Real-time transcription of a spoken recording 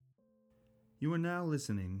You are now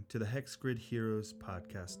listening to the Hexgrid Heroes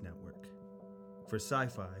Podcast Network. For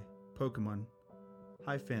sci-fi, Pokemon,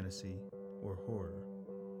 high fantasy, or horror,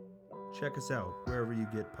 check us out wherever you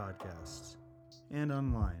get podcasts and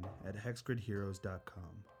online at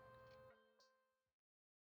hexgridheroes.com.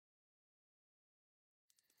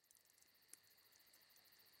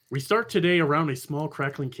 We start today around a small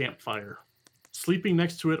crackling campfire. Sleeping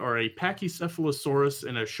next to it are a Pachycephalosaurus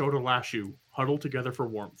and a Shotolashu, huddled together for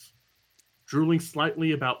warmth. Drooling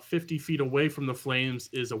slightly about 50 feet away from the flames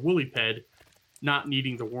is a Woollyped, not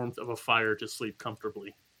needing the warmth of a fire to sleep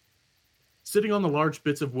comfortably. Sitting on the large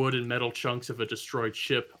bits of wood and metal chunks of a destroyed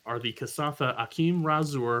ship are the Kasatha Akim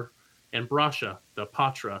Razur and Brasha, the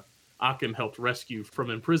Patra, Akim helped rescue from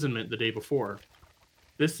imprisonment the day before.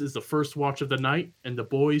 This is the first watch of the night, and the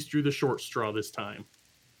boys drew the short straw this time.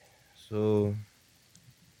 So,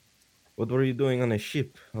 what were you doing on a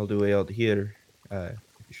ship all the way out here?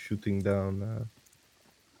 Shooting down,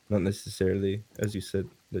 not necessarily, as you said,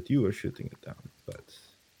 that you were shooting it down, but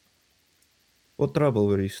what trouble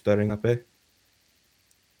were you stirring up, eh?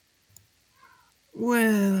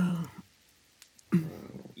 Well,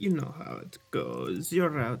 you know how it goes.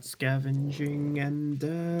 You're out scavenging,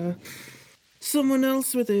 and someone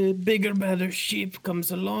else with a bigger, better ship comes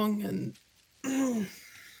along and,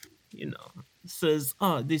 says,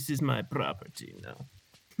 "Oh, this is my property now."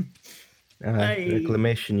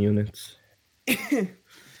 Reclamation units.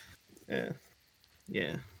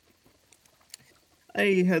 Yeah.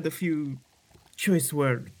 I had a few choice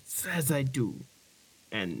words, as I do,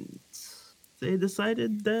 and they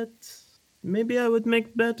decided that maybe I would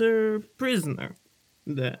make better prisoner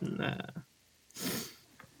than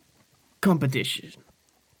competition.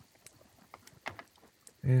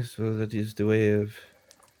 Yes, well, that is the way of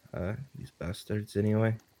these bastards,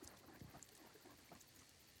 anyway.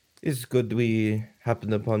 It's good we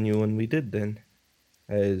happened upon you when we did, then,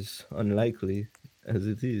 as unlikely as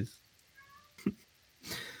it is.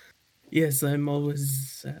 Yes, I'm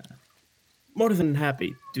always more than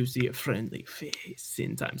happy to see a friendly face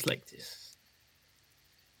in times like this.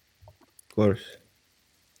 Of course.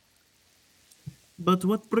 But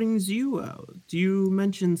what brings you out? You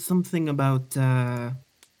mentioned something about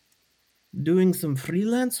doing some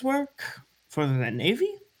freelance work for the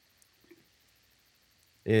Navy?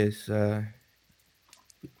 Yes,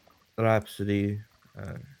 Rhapsody,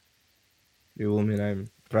 the woman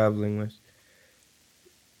I'm traveling with.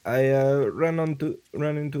 I ran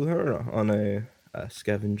into her on a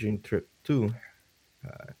scavenging trip too.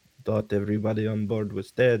 Thought everybody on board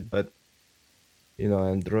was dead, but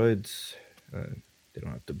androids, they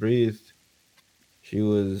don't have to breathe. She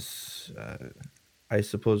was, I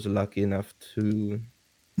suppose, lucky enough to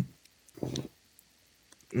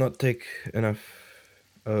not take enough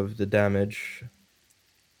of the damage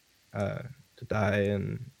to die,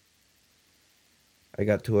 and I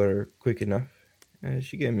got to her quick enough.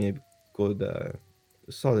 She gave me a good,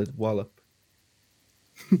 solid wallop.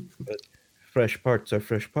 But fresh parts are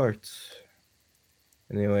fresh parts.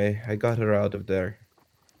 Anyway, I got her out of there.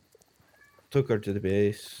 Took her to the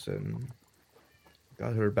base and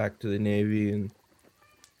got her back to the Navy, and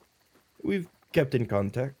we've kept in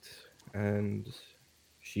contact. And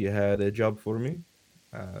she had a job for me,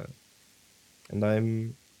 and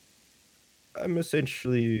I'm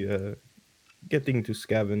essentially getting to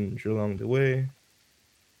scavenge along the way.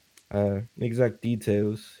 Exact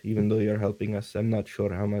details, even though you're helping us, I'm not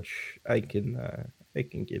sure how much I can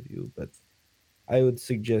give you, but I would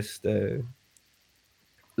suggest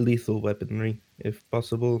lethal weaponry if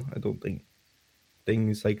possible. I don't think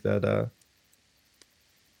things like that.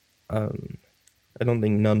 I don't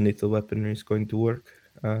think non-lethal weaponry is going to work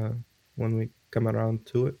when we come around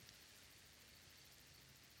to it.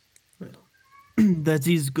 That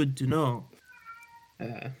is good to know.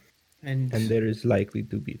 And there is likely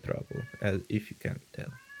to be trouble, as if you can't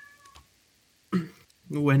tell.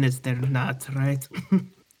 when is there not, right?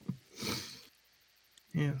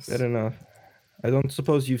 Yes. Fair enough. I don't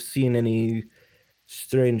suppose you've seen any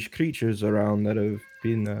strange creatures around that have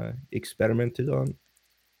been experimented on?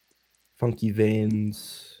 Funky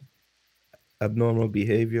veins, abnormal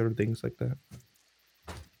behavior, things like that?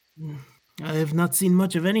 I have not seen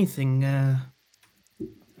much of anything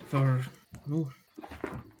for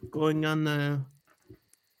going on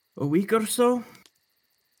a week or so.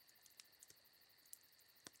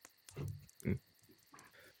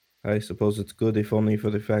 I suppose it's good, if only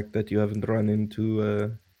for the fact that you haven't run into,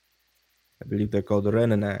 I believe they're called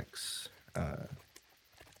Renanax.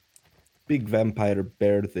 Big vampire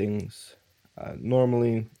bear things.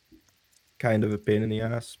 Normally kind of a pain in the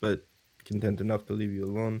ass, but content enough to leave you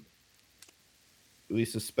alone. we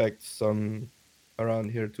suspect some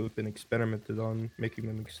around here to have been experimented on, making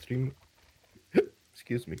them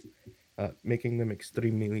excuse me, making them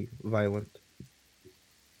extremely violent.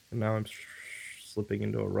 And now I'm slipping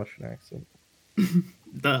into a Russian accent.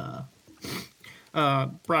 The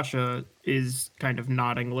Brasha is kind of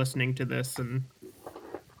nodding, listening to this, and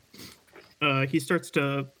he starts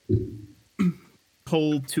to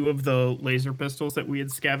pull two of the laser pistols that we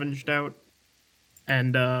had scavenged out.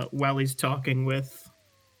 And while he's talking with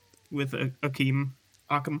Akim,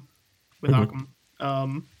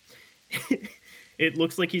 it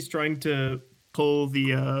looks like he's trying to pull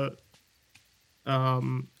the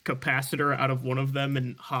capacitor out of one of them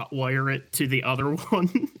and hotwire it to the other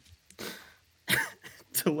one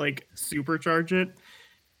to like supercharge it.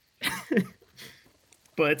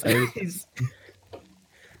 But he's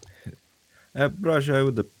Brasha, I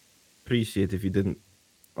would appreciate if you didn't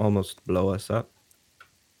almost blow us up.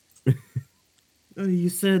 you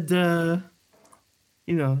said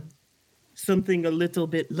something a little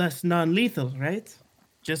bit less non-lethal, right?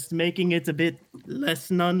 Just making it a bit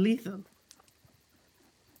less non-lethal.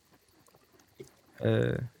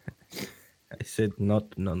 I said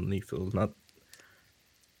not non-lethal, not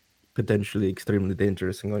potentially extremely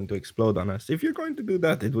dangerous and going to explode on us. If you're going to do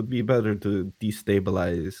that, it would be better to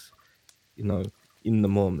destabilize, in the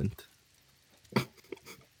moment.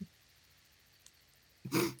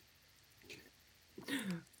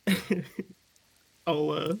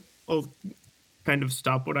 I'll kind of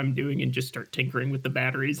stop what I'm doing and just start tinkering with the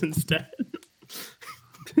batteries instead.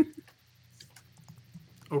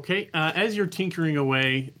 Okay, as you're tinkering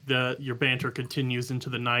away, your banter continues into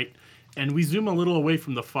the night, and we zoom a little away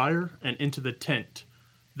from the fire and into the tent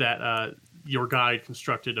that your guide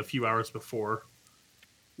constructed a few hours before.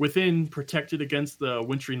 Within, protected against the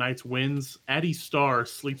wintry night's winds, Addie Starr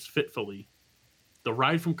sleeps fitfully. The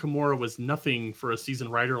ride from Kimura was nothing for a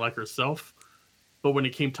seasoned rider like herself, but when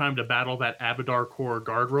it came time to battle that Abadar Corps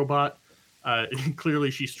guard robot, clearly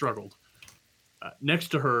she struggled. Next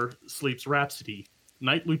to her sleeps Rhapsody,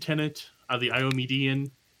 Knight Lieutenant of the Iomedean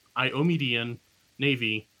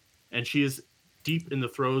Navy, and she is deep in the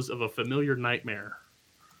throes of a familiar nightmare.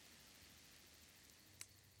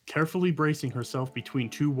 Carefully bracing herself between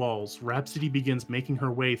two walls, Rhapsody begins making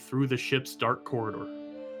her way through the ship's dark corridor.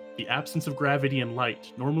 The absence of gravity and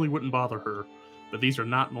light normally wouldn't bother her, but these are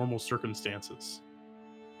not normal circumstances.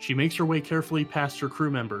 She makes her way carefully past her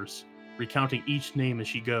crew members, recounting each name as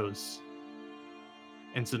she goes.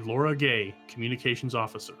 Ensign Laura Gay, Communications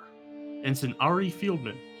Officer. Ensign Ari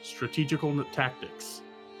Fieldman, Strategical Tactics.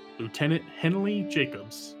 Lieutenant Henley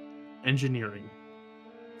Jacobs, Engineering.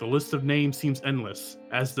 The list of names seems endless,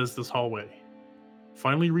 as does this hallway.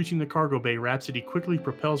 Finally reaching the cargo bay, Rhapsody quickly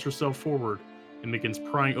propels herself forward and begins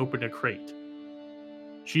prying open a crate.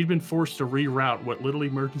 She'd been forced to reroute what little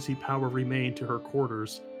emergency power remained to her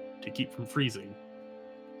quarters to keep from freezing.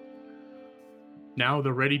 Now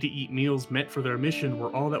the ready-to-eat meals meant for their mission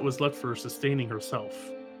were all that was left for sustaining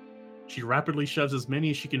herself. She rapidly shoves as many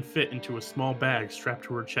as she can fit into a small bag strapped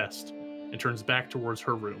to her chest and turns back towards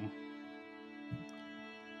her room.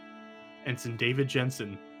 Ensign David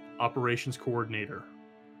Jensen, Operations Coordinator.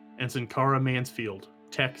 Ensign Kara Mansfield,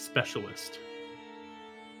 Tech Specialist.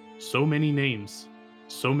 So many names,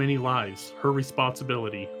 so many lives, her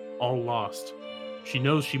responsibility, all lost. She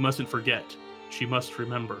knows she mustn't forget, she must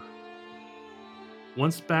remember.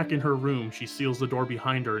 Once back in her room, she seals the door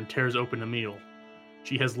behind her and tears open a meal.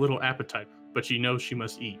 She has little appetite, but she knows she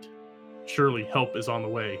must eat. Surely help is on the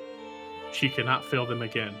way. She cannot fail them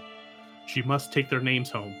again. She must take their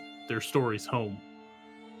names home, their stories home.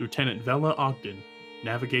 Lieutenant Vela Ogden,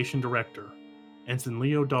 Navigation Director. Ensign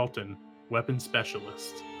Leo Dalton, Weapons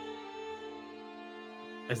Specialist.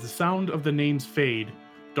 As the sound of the names fade,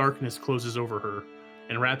 darkness closes over her,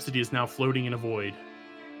 and Rhapsody is now floating in a void.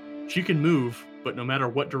 She can move, but no matter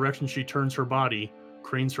what direction she turns her body,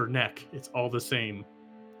 cranes her neck, it's all the same.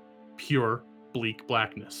 Pure, bleak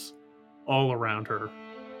blackness, all around her.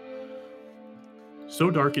 So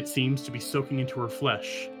dark it seems to be soaking into her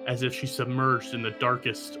flesh, as if she's submerged in the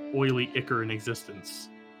darkest, oily ichor in existence.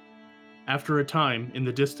 After a time, in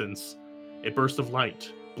the distance, a burst of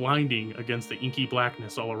light, blinding against the inky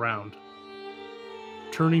blackness all around.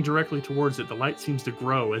 Turning directly towards it, the light seems to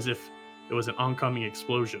grow as if it was an oncoming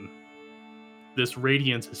explosion. This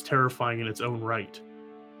radiance is terrifying in its own right.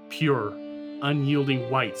 Pure, unyielding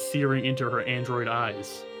white searing into her android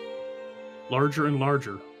eyes. Larger and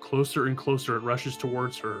larger, closer and closer it rushes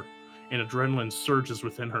towards her, and adrenaline surges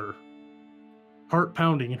within her. Heart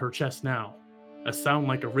pounding in her chest now. A sound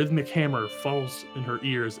like a rhythmic hammer falls in her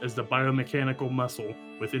ears as the biomechanical muscle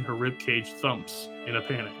within her ribcage thumps in a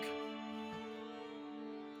panic.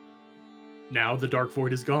 Now the dark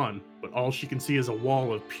void is gone, but all she can see is a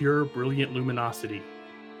wall of pure, brilliant luminosity.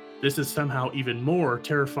 This is somehow even more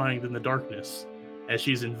terrifying than the darkness, as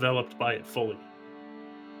she is enveloped by it fully.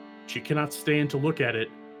 She cannot stand to look at it,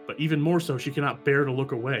 but even more so, she cannot bear to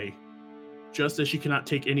look away. Just as she cannot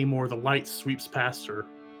take any more, the light sweeps past her,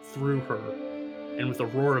 through her, and with a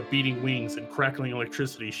roar of beating wings and crackling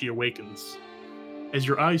electricity, she awakens. As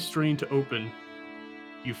your eyes strain to open,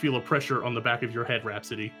 you feel a pressure on the back of your head,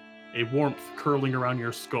 Rhapsody, a warmth curling around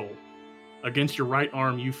your skull. Against your right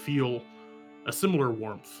arm, you feel a similar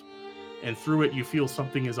warmth, and through it, you feel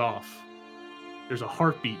something is off. There's a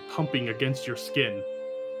heartbeat pumping against your skin,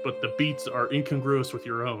 but the beats are incongruous with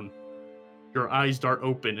your own. Your eyes dart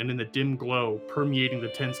open, and in the dim glow permeating the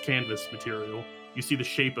tense canvas material, you see the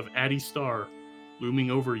shape of Addie Starr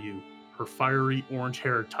looming over you, her fiery orange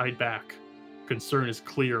hair tied back. Concern is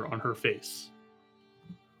clear on her face.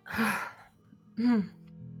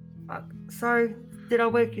 Sorry, did I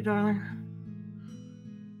wake you, darling?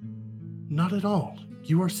 Not at all.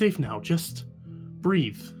 You are safe now. Just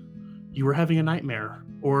breathe. You were having a nightmare.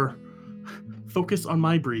 Or focus on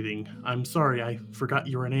my breathing. I'm sorry, I forgot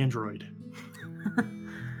you're an android.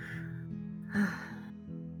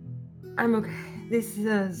 I'm okay. This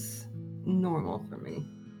is normal for me.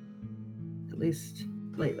 At least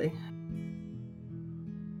lately.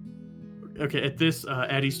 Okay, at this,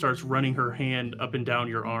 Addie starts running her hand up and down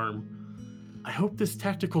your arm. I hope this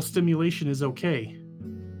tactical stimulation is okay.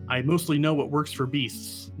 I mostly know what works for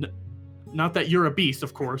beasts. Not that you're a beast,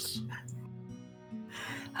 of course.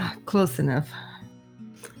 Close enough.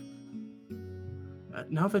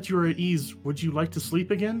 Now that you're at ease, would you like to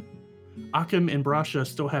sleep again? Akim and Brasha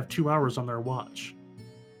still have 2 hours on their watch.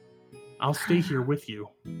 I'll stay here with you.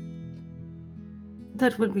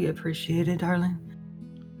 That would be appreciated, darling.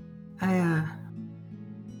 I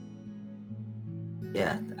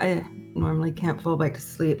normally can't fall back to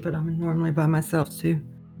sleep, but I'm normally by myself too.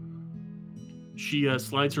 She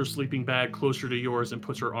slides her sleeping bag closer to yours and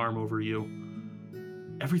puts her arm over you.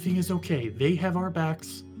 Everything is okay. They have our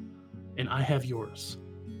backs, and I have yours.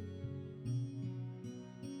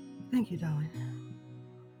 Thank you, darling.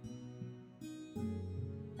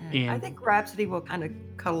 And I think Rhapsody will kind of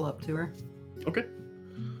cuddle up to her. Okay.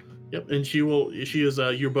 Yep, and she is,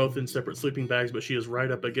 you're both in separate sleeping bags, but she is right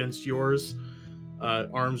up against yours,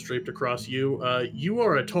 arms draped across you. You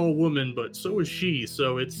are a tall woman, but so is she,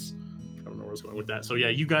 so it's, I don't know where I was going with that. So yeah,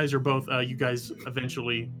 you guys are both, you guys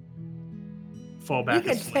eventually fall back.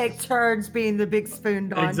 You can take turns being the big spoon,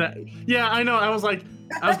 Dawn. Exactly. Yeah, I know, I was going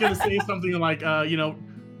to say something like,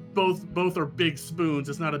 both are big spoons,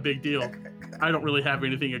 it's not a big deal. I don't really have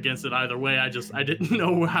anything against it either way. I didn't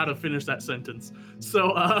know how to finish that sentence.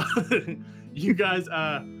 So you guys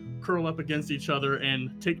curl up against each other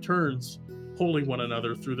and take turns holding one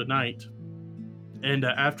another through the night. And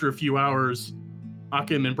after a few hours,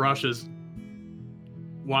 Akim and Brasha's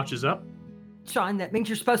watch is up. Sean, that means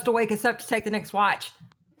you're supposed to wake us up to take the next watch.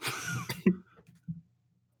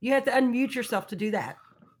 You have to unmute yourself to do that.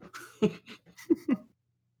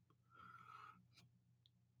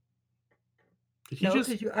 Did you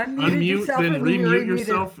just you unmute, then remute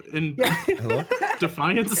yourself in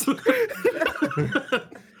defiance?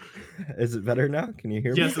 Is it better now? Can you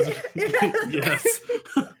hear Yes. me? Yes.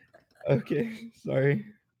 Okay, sorry.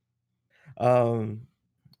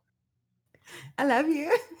 I I love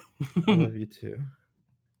you. love you too.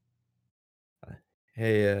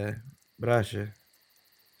 Hey, Brasha,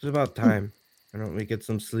 it's about time. Why don't we get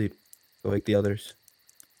some sleep, like the others?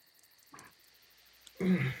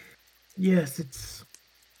 Yes, it's...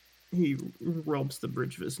 He rubs the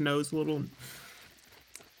bridge of his nose a little.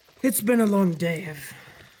 It's been a long day. I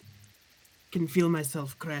can feel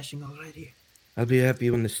myself crashing already. I'll be happy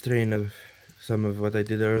when the strain of some of what I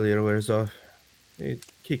did earlier wears off. It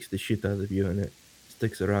kicks the shit out of you and it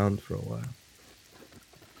sticks around for a while.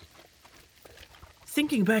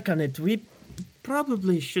 Thinking back on it, we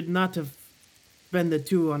probably should not have been the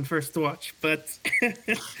two on first watch, but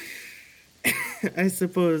I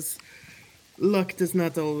suppose luck does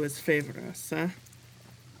not always favor us, huh?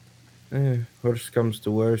 Worst comes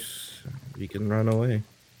to worse, we can run away.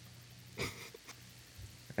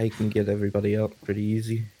 I can get everybody out pretty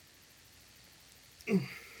easy.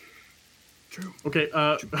 True. Okay,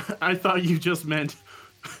 I thought you just meant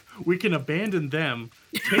we can abandon them,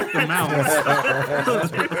 take them out.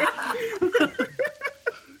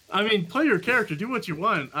 I mean, play your character, do what you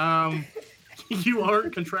want. You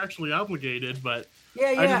aren't contractually obligated, but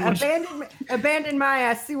Yeah. Abandon my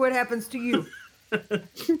ass. See what happens to you.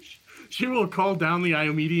 she will call down the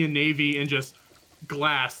Iomedian Navy and just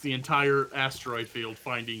glass the entire asteroid field,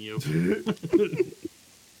 finding you.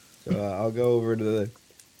 So So I'll go over to the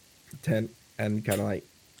tent and kind of like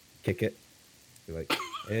kick it. Be like,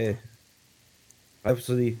 hey,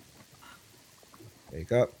 Rhapsody,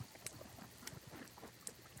 wake up.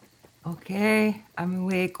 Okay, I'm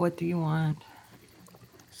awake. What do you want?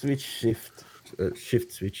 Shift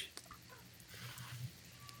switch.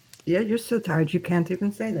 Yeah, you're so tired you can't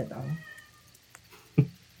even say that, darling.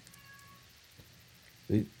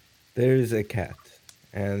 There's a cat,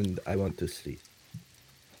 and I want to sleep.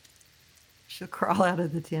 She'll crawl out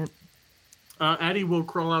of the tent. Addie will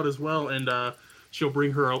crawl out as well, and she'll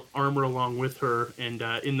bring her armor along with her. And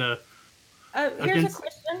in the Here's a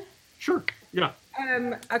question. Sure, yeah.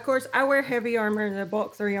 Of course, I wear heavy armor, the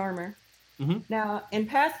bulk 3 armor. Mm-hmm. Now, in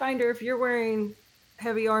Pathfinder, if you're wearing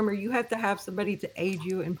heavy armor, you have to have somebody to aid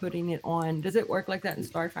you in putting it on. Does it work like that in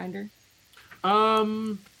Starfinder?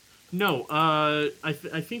 No. I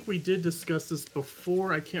think we did discuss this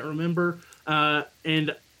before. I can't remember.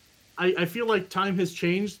 And I feel like time has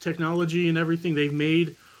changed, technology and everything. They've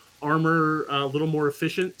made armor a little more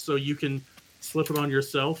efficient, so you can slip it on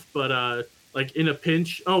yourself. But like in a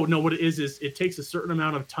pinch, what it is it takes a certain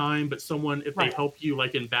amount of time. But someone, if they help you,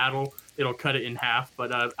 like in battle, it'll cut it in half.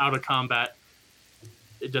 But out of combat,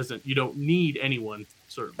 it doesn't. You don't need anyone.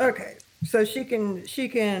 Certainly. Okay, so she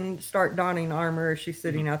can start donning armor. She's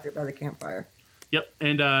sitting out there by the campfire. Yep,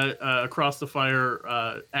 and across the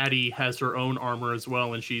fire, Addie has her own armor as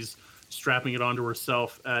well, and she's strapping it onto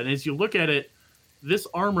herself. And as you look at it, this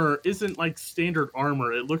armor isn't like standard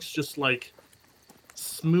armor. It looks just like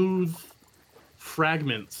smooth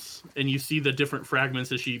fragments, and you see the different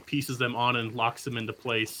fragments as she pieces them on and locks them into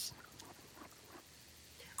place.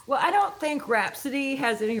 Well, I don't think Rhapsody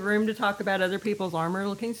has any room to talk about other people's armor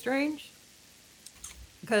looking strange,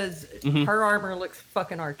 because her armor looks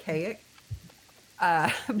fucking archaic.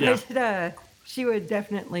 But she would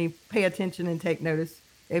definitely pay attention and take notice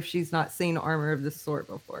if she's not seen armor of this sort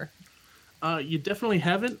before. You definitely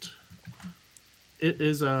haven't. It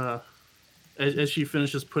is as she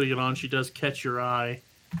finishes putting it on, she does catch your eye.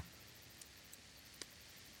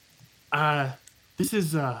 This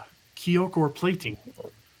is Kyokor plating.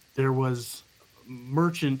 There was a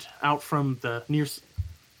merchant out from near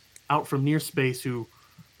space who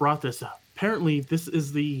brought this. Apparently, this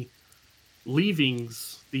is the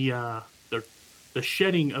leavings, the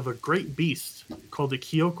shedding of a great beast called the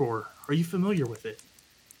Kyokor. Are you familiar with it?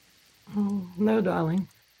 Oh, no, darling.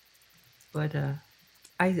 But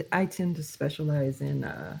I tend to specialize in,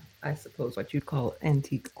 I suppose, what you'd call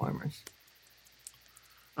antique armors.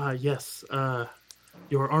 Yes.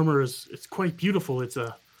 Your armor it's quite beautiful.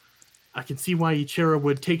 I can see why Ichera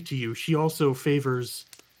would take to you. She also favors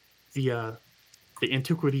the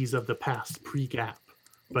antiquities of the past, pre-Gap.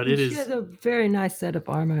 But it is. She has a very nice set of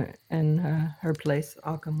armor in her place.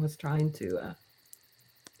 Occam was trying to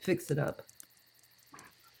fix it up.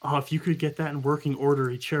 Oh, if you could get that in working order,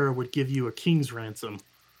 Ichera would give you a king's ransom.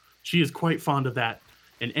 She is quite fond of that,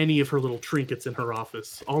 and any of her little trinkets in her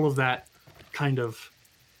office. All of that kind of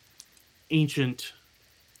ancient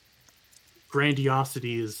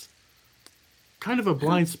grandiosity is kind of a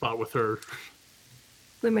blind spot with her.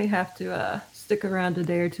 We may have to stick around a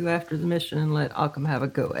day or two after the mission and let Occam have a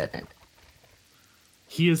go at it.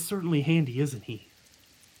 He is certainly handy, isn't he?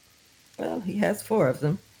 Well, he has 4 of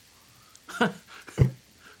them.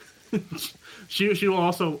 She will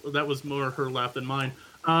also. That was more her laugh than mine.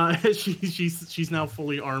 She's now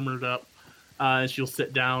fully armored up. And she'll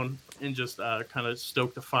sit down and just kind of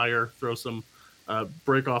stoke the fire, throw some,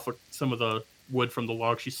 break off some of the wood from the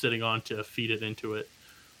log she's sitting on to feed it into it.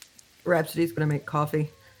 Rhapsody's gonna make coffee.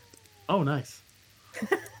 Oh, nice.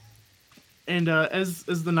 And as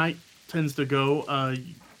the night tends to go,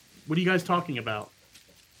 what are you guys talking about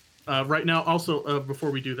right now? Also, before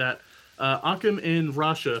we do that, Occam and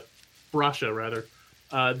Brasha rather,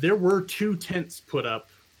 there were 2 tents put up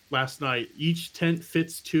last night. Each tent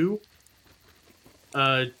fits 2.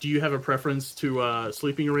 Do you have a preference to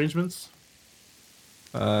sleeping arrangements?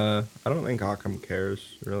 I don't think Occam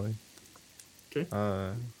cares, really. Okay.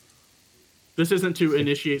 This isn't to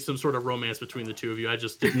initiate some sort of romance between the two of you. I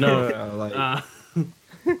just didn't No,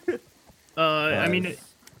 I mean,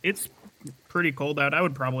 it's pretty cold out. I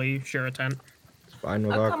would probably share a tent. it's fine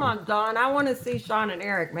with Oh, Occam. come on, Don. I want to see Sean and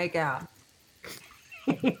Eric make out.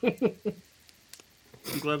 I'm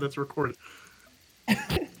glad that's recorded.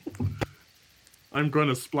 I'm going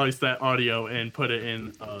to splice that audio and put it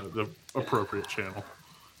in the appropriate channel.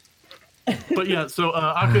 But yeah, so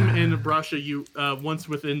Occam and Brasha, you once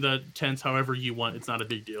within the tents, however you want, it's not a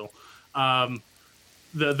big deal.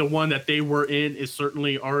 The one that they were in is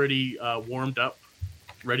certainly already warmed up,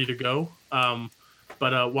 ready to go.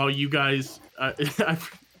 But while you guys,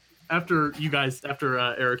 I after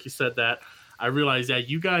Eric, you said that, I realized that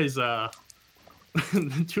you guys, the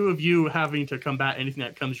two of you having to combat anything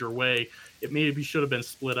that comes your way, it maybe should have been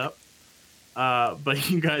split up. But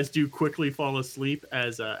you guys do quickly fall asleep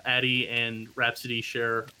as Addie and Rhapsody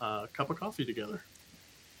share a cup of coffee together.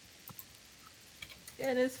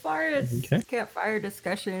 And as far as campfire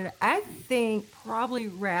discussion, I think probably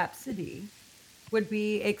Rhapsody would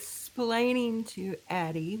be explaining to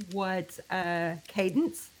Addie what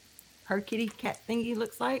Cadence, her kitty cat thingy,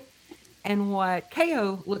 looks like, and what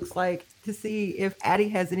KO looks like, to see if Addie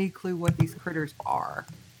has any clue what these critters are.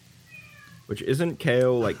 Which isn't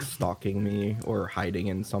KO like stalking me or hiding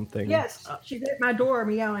in something? Yes, she's at my door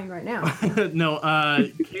meowing right now. No,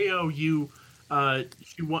 KO,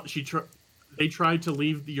 they tried to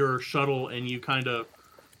leave your shuttle, and you kind of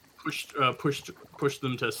pushed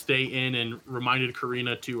them to stay in, and reminded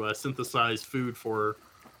Karina to synthesize food for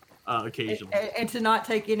occasionally, and to not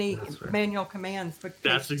take any manual commands.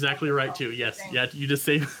 That's exactly right too. Yes, yeah, you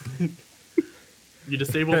disabled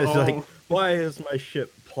all. Like, why is my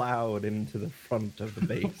ship plowed into the front of the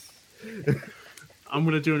base? I'm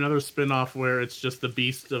gonna do another spin-off where it's just the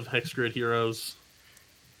beast of Hexgrid heroes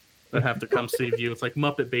that have to come save you. It's like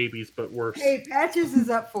Muppet Babies, but worse. Hey, Patches is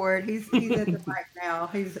up for it. He's at the mic now.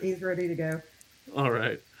 He's ready to go. All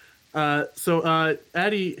right. So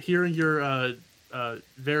Addie, hearing your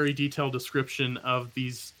very detailed description of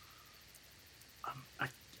these,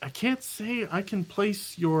 I can't say I can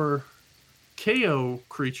place your KO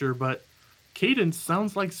creature, but Cadence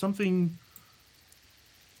sounds like something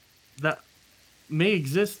that may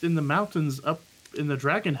exist in the mountains up in the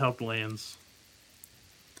Dragonhelp lands.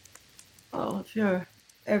 Well, if you're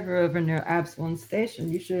ever over near Absalom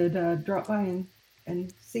Station, you should drop by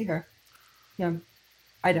and see her. Yeah,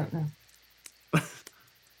 I don't know.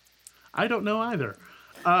 I don't know either.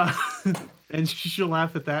 And she'll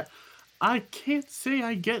laugh at that. I can't say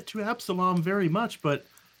I get to Absalom very much, but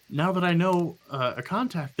now that I know a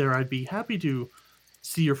contact there, I'd be happy to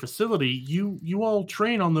see your facility. You all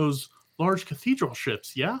train on those large cathedral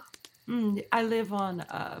ships, yeah? I live on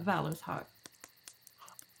Valor's Heart.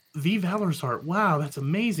 The Valor's Heart. Wow, that's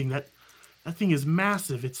amazing. That thing is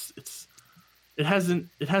massive. It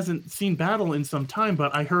hasn't seen battle in some time,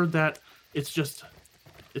 but I heard that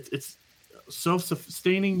it's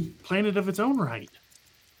self-sustaining planet of its own right.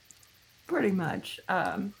 Pretty much.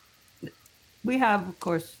 We have, of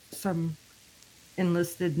course, some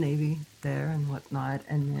enlisted Navy there and whatnot,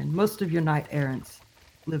 and then most of your knight errants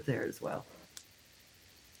live there as well.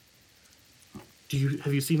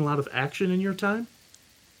 Have you seen a lot of action in your time?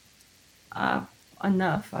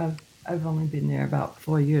 Enough. I've only been there about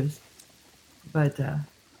 4 years, but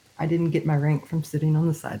I didn't get my rank from sitting on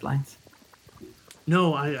the sidelines.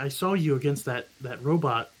 No, I saw you against that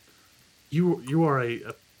robot. You are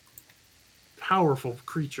a powerful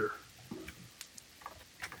creature.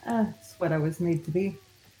 It's what I was made to be.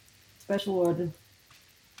 Special order.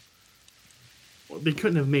 Well, they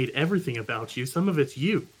couldn't have made everything about you. Some of it's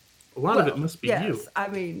you. A lot of it must be you. Yes, I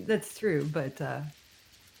mean, that's true, but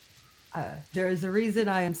there is a reason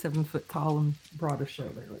I am 7 foot tall and broad of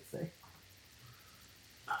shoulder, let's say.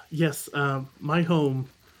 Yes, my home,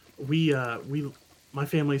 my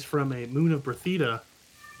family's from a moon of Brethida.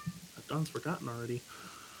 Don's forgotten already.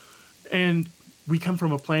 And we come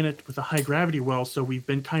from a planet with a high gravity well, so we've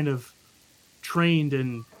been kind of trained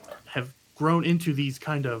and have grown into these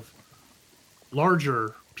kind of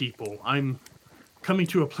larger people. I'm coming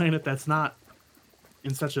to a planet that's not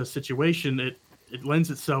in such a situation. It lends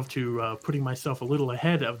itself to putting myself a little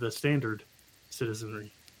ahead of the standard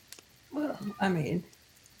citizenry. Well, I mean,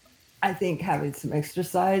 I think having some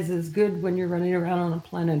exercise is good when you're running around on a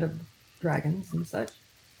planet of dragons and such.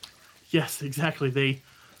 Yes, exactly. They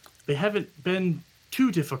haven't been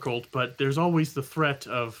too difficult, but there's always the threat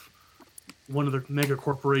of one of the mega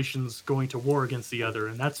corporations going to war against the other,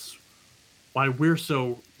 and that's why we're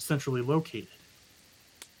so centrally located.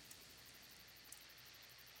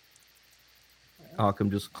 Arkham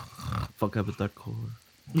just fuck up at that core.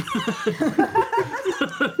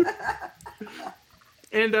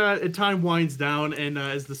 And time winds down, and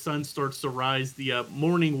as the sun starts to rise, the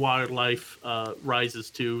morning wildlife rises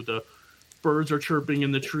too. The birds are chirping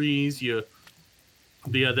in the trees.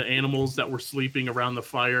 The animals that were sleeping around the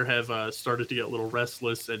fire have started to get a little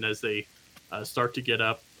restless, and as they start to get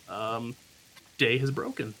up, day has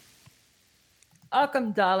broken.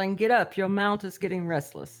 Arkham, darling, get up. Your mount is getting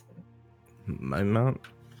restless. My mount?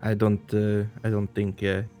 I don't think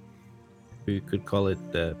we could call it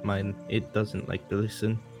mine. It doesn't like to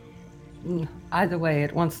listen. Either way,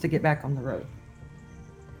 it wants to get back on the road.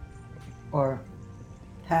 Or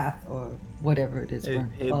path or whatever it is. Hey, we're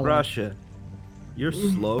hey following. Brasha, you're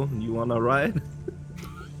slow. You wanna ride?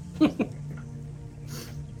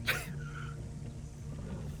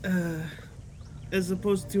 As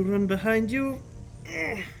opposed to run behind you.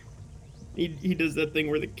 He does that thing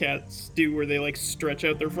where the cats do, where they like stretch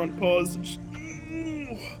out their front paws.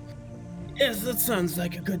 And yes, that sounds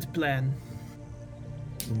like a good plan.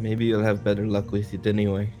 Maybe you'll have better luck with it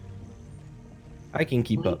anyway. I can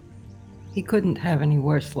keep up. He couldn't have any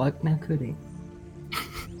worse luck now, could he? I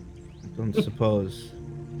don't suppose.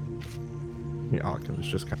 Ockham is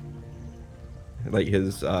just kind of like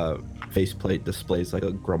his faceplate displays like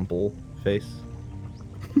a grumble face.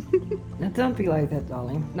 Now don't be like that,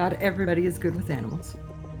 darling. Not everybody is good with animals.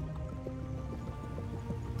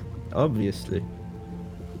 Obviously.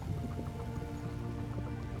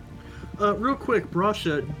 Real quick,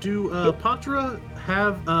 Brasha, do Patra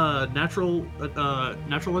have natural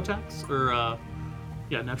attacks or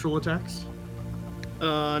natural attacks?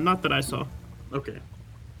 Not that I saw. Okay.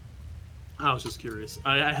 I was just curious.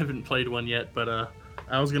 I haven't played one yet, but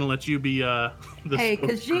I was gonna let you be the Hey,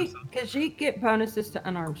 spokesperson. Khajiit get bonuses to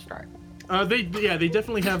unarmed strike. They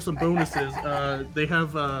definitely have some bonuses. They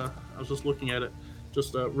have. I was just looking at it,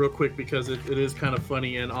 just real quick because it is kind of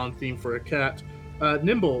funny and on theme for a cat.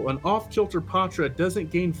 Nimble, an off-kilter Patra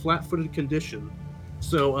doesn't gain flat-footed condition,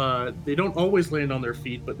 so they don't always land on their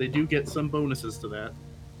feet, but they do get some bonuses to that.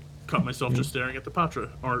 Caught myself just staring at the Patra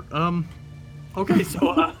art. Okay,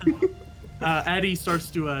 so Addie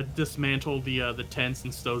starts to dismantle the tents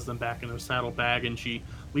and stows them back in her saddlebag, and she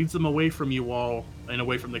leads them away from you all and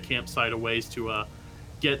away from the campsite a ways to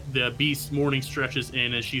get the beast's morning stretches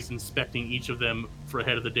in as she's inspecting each of them for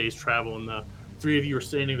ahead of the day's travel. And the three of you are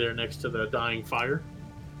standing there next to the dying fire.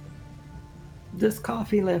 There's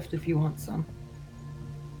coffee left if you want some.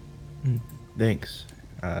 Thanks.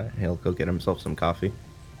 He'll go get himself some coffee.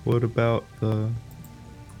 What about the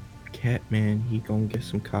cat man? He gonna get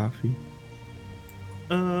some coffee?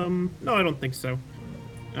 No, I don't think so.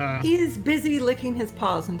 He is busy licking his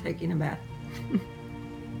paws and taking a bath.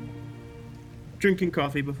 Drinking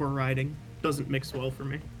coffee before riding doesn't mix well for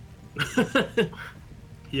me.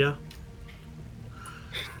 Yeah.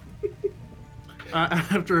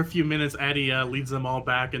 After a few minutes, Addie leads them all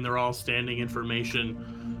back, and they're all standing in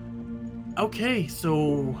formation. Okay,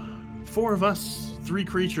 so 4 of us, 3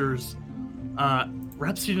 creatures.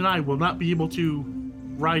 Rhapsody and I will not be able to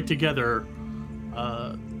ride together.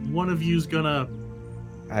 One of you's gonna...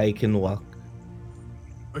 I can walk.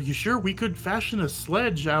 Are you sure we could fashion a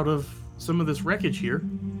sledge out of some of this wreckage here?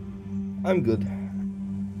 I'm good.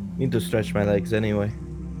 Need to stretch my legs anyway.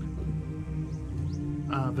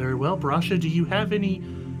 Very well. Brasha, do you have any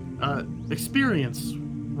experience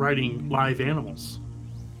riding live animals?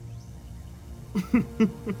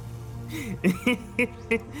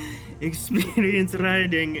 Experience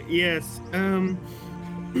riding, yes.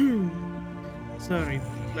 Sorry,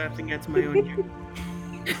 laughing at my own joke.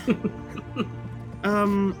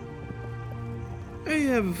 I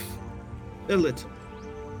have a little.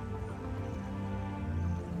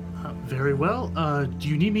 Very well. Do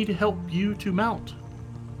you need me to help you to mount?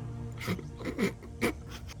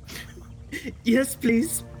 Yes,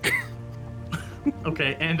 please.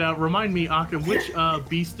 Okay, and remind me, Occam, which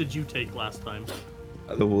beast did you take last time?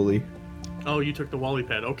 The woolly. Oh, you took the Wally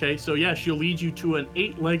pad. Okay, so yeah, she'll lead you to an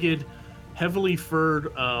 8-legged, heavily furred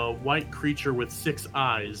white creature with 6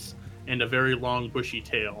 eyes and a very long bushy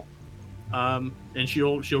tail. And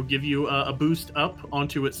she'll give you a boost up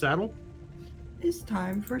onto its saddle. It's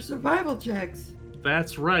time for survival checks.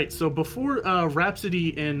 That's right. So before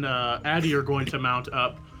Rhapsody and Addie are going to mount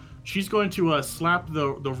up, she's going to slap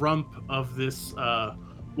the rump of this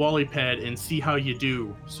Wally pad and see how you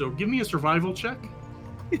do. So give me a survival check.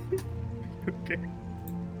 Okay.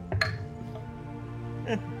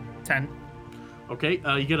 10. Okay,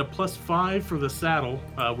 you get a +5 for the saddle,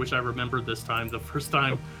 which I remembered this time. The first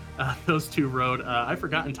time those two rode, I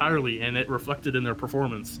forgot entirely, and it reflected in their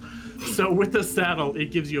performance. So with the saddle,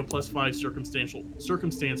 it gives you a +5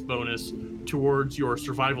 circumstance bonus towards your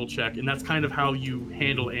survival check, and that's kind of how you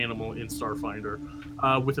handle animal in Starfinder.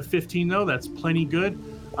 With a 15, though, that's plenty good.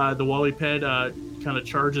 The Wallyped kind of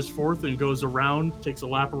charges forth and goes around, takes a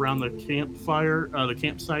lap around the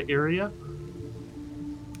campsite area,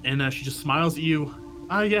 and she just smiles at you.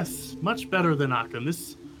 Yes, much better than Occam.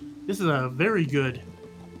 This is a very good.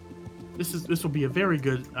 This will be a very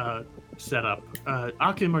good setup.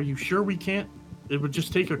 Occam, are you sure we can't? It would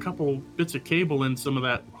just take a couple bits of cable in some of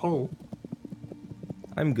that hole.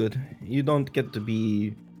 I'm good. You don't get to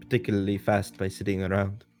be particularly fast by sitting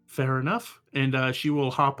around. Fair enough. And she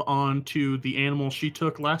will hop on to the animal she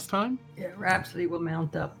took last time. Yeah, Rhapsody will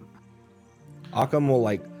mount up. Occam will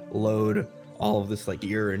like load all of this like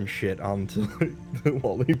urine shit onto the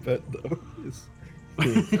Wally pet though.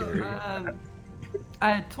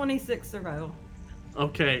 I had 26 survival.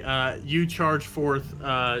 Okay, you charge forth,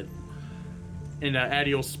 and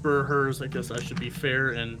Addie will spur hers. I guess I should be fair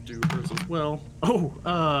and do hers as well. Oh,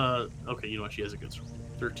 okay, you know what? She has a good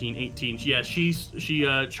 13, 18. Yeah, she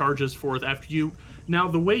charges forth after you. Now,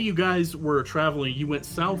 the way you guys were traveling, you went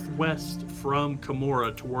southwest from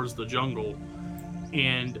Kimura towards the jungle,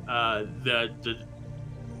 and the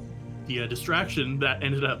distraction that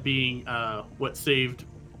ended up being what saved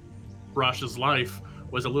Brash's life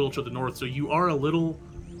was a little to the north. So you are a little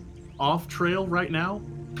off trail right now,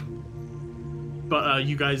 but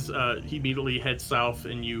you guys immediately head south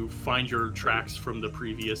and you find your tracks from the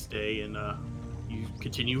previous day, and you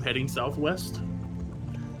continue heading southwest.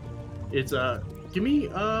 It's give me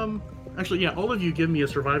actually, yeah, all of you give me a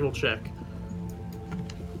survival check.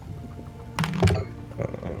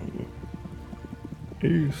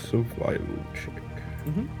 A survival check.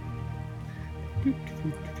 Mm-hmm.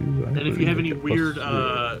 And if you have any weird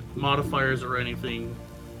modifiers or anything,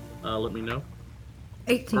 let me know.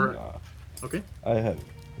 18. Okay. I have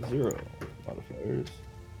 0 modifiers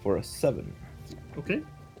for a 7. Okay.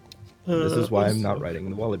 This is why I'm not riding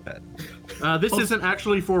the Wally pet. This isn't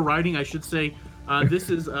actually for riding, I should say. This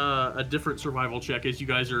is a different survival check as you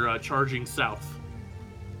guys are charging south.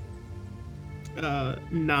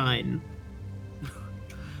 9.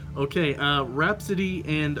 Okay, Rhapsody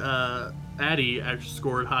and Addie actually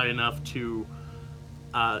scored high enough to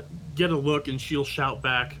get a look, and she'll shout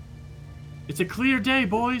back, "It's a clear day,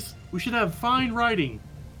 boys. We should have fine riding."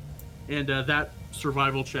 And that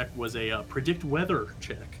survival check was a predict weather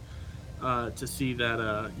check to see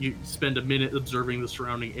that you spend a minute observing the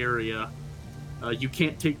surrounding area. You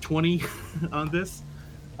can't take 20 on this.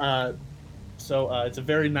 So it's a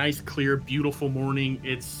very nice, clear, beautiful morning.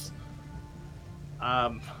 It's...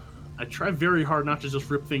 I try very hard not to just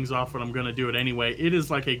rip things off, but I'm going to do it anyway. It is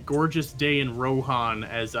like a gorgeous day in Rohan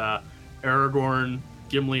as Aragorn,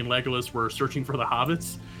 Gimli, and Legolas were searching for the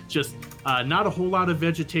hobbits. Just not a whole lot of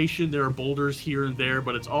vegetation. There are boulders here and there,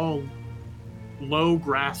 but it's all low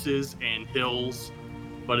grasses and hills.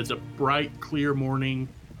 But it's a bright, clear morning.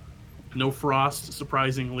 No frost,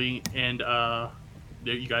 surprisingly. And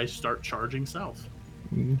there you guys start charging south.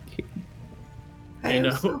 Okay. And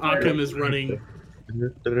Occam is running... I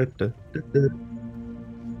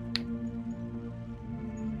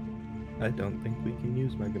don't think we can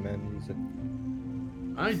use Mega Man music.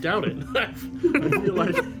 I doubt it. I feel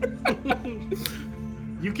like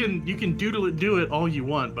you can do it all you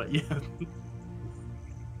want, but yeah.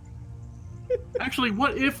 Actually,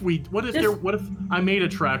 what if I made a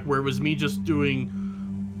track where it was me just doing,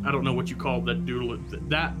 I don't know what you call that doodle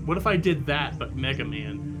that. What if I did that but Mega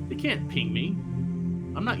Man? They can't ping me.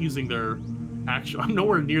 I'm not using their actual. I'm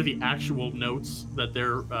nowhere near the actual notes that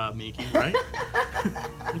they're making, right?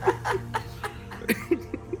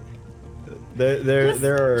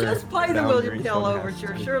 There are just play the William boundaries Tell one has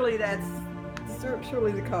overture. to- Surely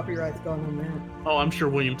the copyright's gone on that. Oh, I'm sure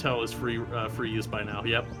William Tell is free use by now.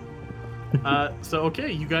 Yep. So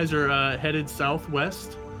okay, you guys are headed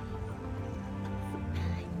southwest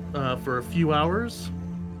for a few hours.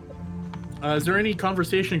 Is there any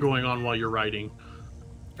conversation going on while you're riding?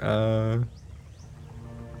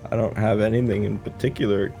 I don't have anything in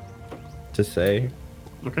particular to say.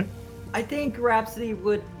 Okay. I think Rhapsody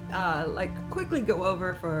would quickly go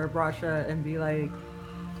over for Brasha and be like,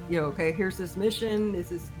 okay, here's this mission.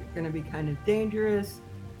 This is going to be kind of dangerous.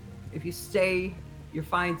 If you stay, your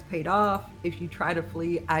fine's paid off. If you try to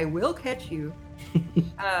flee, I will catch you.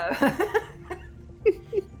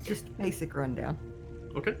 Just basic rundown.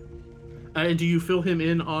 Okay. And do you fill him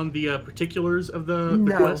in on the particulars of the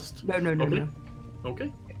quest? No. Okay.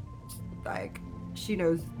 Okay. Like, she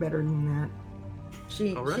knows better than that.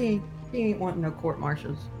 She ain't wanting no court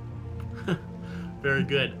martials. Very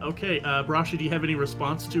good. Okay, Brasha, do you have any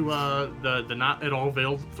response to the not at all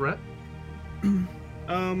veiled threat?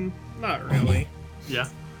 Not really. Yeah.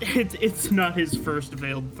 It's not his first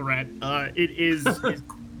veiled threat. It is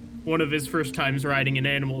one of his first times riding an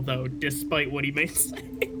animal, though, despite what he may say.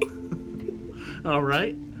 All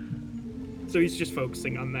right. So he's just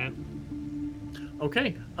focusing on that.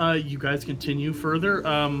 Okay. You guys continue further.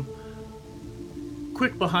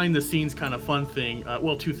 Quick behind the scenes kind of fun thing.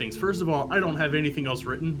 Well, two things. First of all, I don't have anything else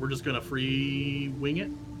written. We're just gonna free wing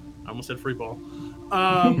it. I almost said free ball.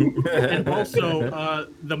 And also,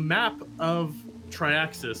 the map of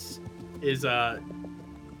Triaxis is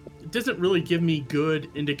doesn't really give me good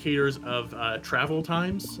indicators of travel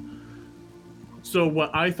times. So what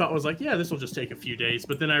I thought was like, yeah, this will just take a few days.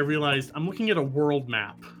 But then I realized I'm looking at a world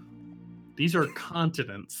map. These are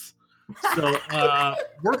continents. So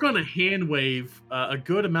we're going to hand wave a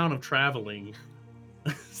good amount of traveling.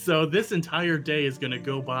 So this entire day is going to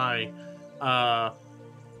go by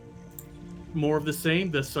more of the same.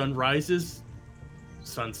 The sun rises,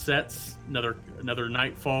 sun sets, another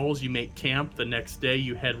night falls. You make camp. The next day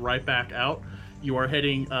you head right back out. You are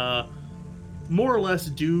heading more or less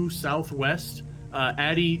due southwest.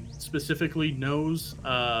 Addie specifically knows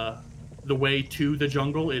the way to the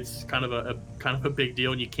jungle. It's kind of a big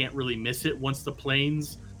deal, and you can't really miss it once the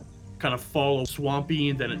plains kind of fall swampy,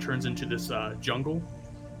 and then it turns into this jungle.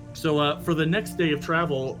 So for the next day of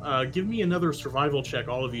travel, give me another survival check,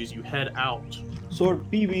 all of you, as you head out.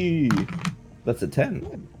 Sword BB. That's a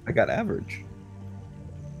 10. I got average.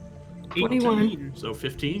 21. So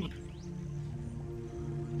 15.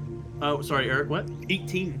 Oh, sorry, Eric, what?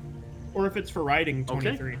 18. Or if it's for riding,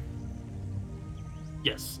 23. Okay.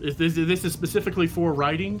 Yes, this is specifically for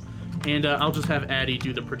riding, and I'll just have Addie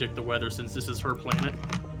do the predict the weather since this is her planet.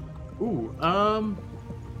 Ooh,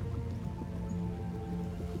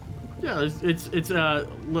 yeah, it's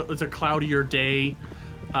a cloudier day.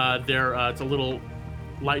 It's a little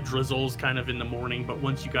light drizzles kind of in the morning, but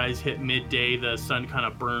once you guys hit midday, the sun kind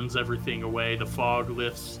of burns everything away. The fog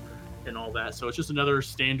lifts and all that. So it's just another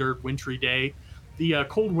standard wintry day. The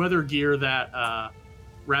cold weather gear that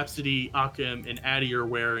Rhapsody, Akim, and Addie are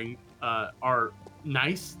wearing are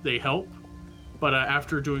nice. They help. But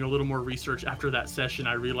after doing a little more research after that session,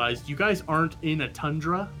 I realized you guys aren't in a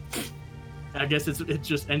tundra. I guess it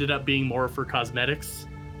just ended up being more for cosmetics.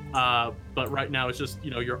 But right now it's just,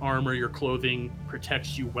 your armor, your clothing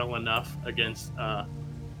protects you well enough against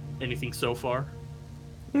anything so far.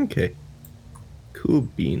 Okay. Cool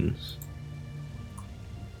beans.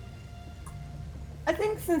 I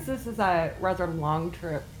think since this is a rather long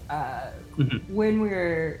trip, when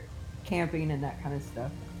we're camping and that kind of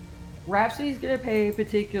stuff, Rhapsody's going to pay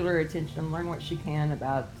particular attention, learn what she can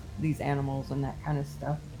about these animals and that kind of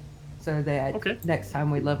stuff, so that next time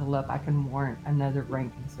we level up, I can warrant another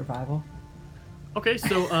rank in survival. Okay,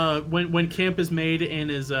 so when camp is made and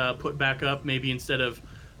is put back up, maybe instead of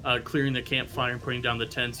clearing the campfire and putting down the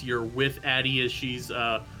tents, you're with Addie as she's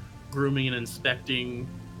grooming and inspecting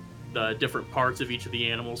the different parts of each of the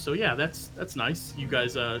animals. So yeah, that's nice. You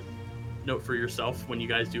guys note for yourself when you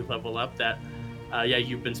guys do level up that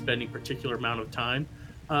you've been spending a particular amount of time.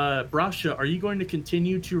 Brasha, are you going to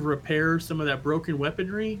continue to repair some of that broken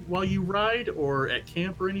weaponry while you ride, or at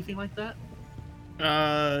camp or anything like that?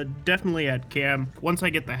 Definitely at camp. Once I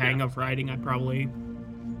get the hang of riding, I probably,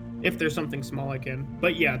 if there's something small, I can.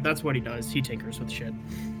 But yeah, that's what he does. He tinkers with shit.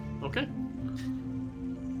 Okay.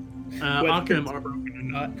 Akim, broken or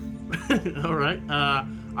not. all right.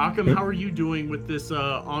 Akim, how are you doing with this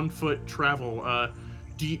on-foot travel?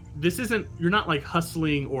 You're not like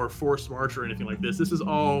hustling or forced march or anything like this. This is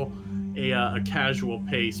all a casual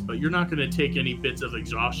pace, but you're not going to take any bits of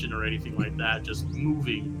exhaustion or anything like that. Just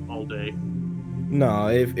moving all day. No,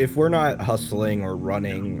 if we're not hustling or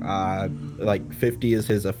running, like 50 is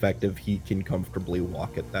his effective. He can comfortably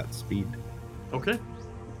walk at that speed. Okay.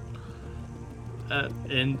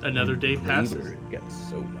 And another day passes. It gets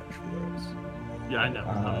so much worse. Yeah, I know.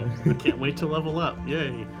 I can't wait to level up.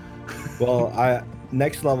 Yay. Well,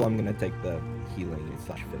 next level I'm gonna take the healing /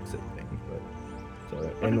 fix it thing,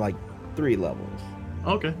 but in like 3 levels.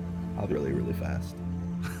 Okay. I'll be really fast.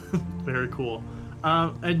 Very cool.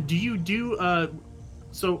 And do you do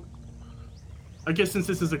so? I guess since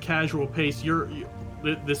this is a casual pace,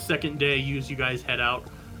 the second day you guys head out.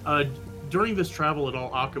 During this travel at all,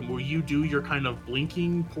 Akim, will you do your kind of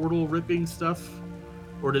blinking portal ripping stuff,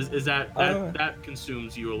 or that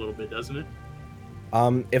consumes you a little bit, doesn't it?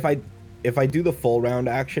 If I do the full round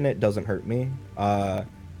action, it doesn't hurt me.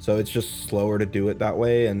 So it's just slower to do it that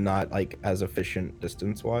way and not like as efficient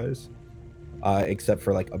distance wise, except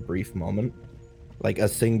for like a brief moment. Like a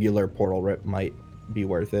singular portal rip might be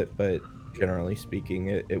worth it, but generally speaking,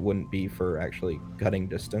 it wouldn't be for actually cutting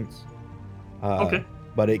distance. Okay.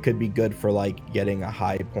 But it could be good for like getting a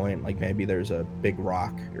high point, like maybe there's a big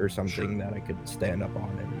rock or something that I could stand up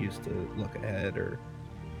on and use to look ahead, or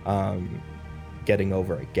getting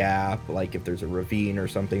over a gap, like if there's a ravine or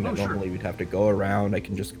something that normally we'd have to go around, I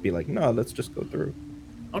can just be like, no, let's just go through.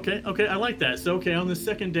 Okay, I like that. So on the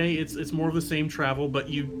second day, it's more of the same travel, but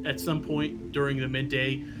you at some point during the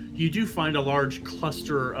midday, you do find a large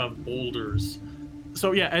cluster of boulders.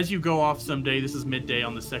 So yeah, as you go off someday, this is midday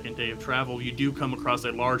on the second day of travel, you do come across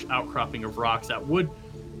a large outcropping of rocks that would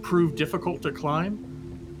prove difficult to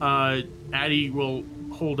climb. Addie will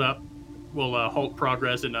halt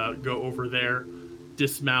progress and go over there,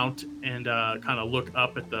 dismount, and kind of look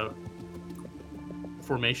up at the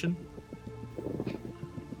formation.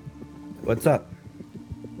 What's up?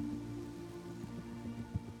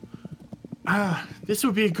 This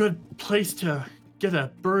would be a good place to get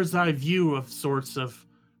a bird's eye view of sorts of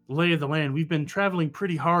lay of the land. We've been traveling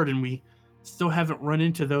pretty hard, and we still haven't run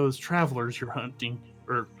into those travelers you're hunting,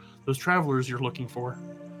 or those travelers you're looking for.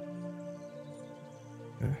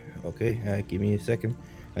 Okay, give me a second.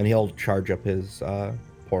 And he'll charge up his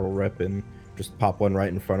portal rip and just pop one right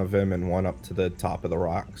in front of him and one up to the top of the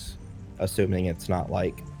rocks, assuming it's not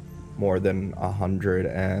like more than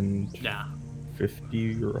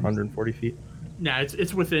 150 or 140 feet. Nah,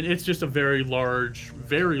 it's within. It's just a very large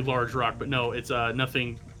rock, but no, it's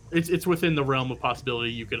nothing. It's within the realm of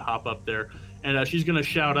possibility. You could hop up there, and she's gonna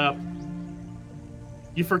shout up,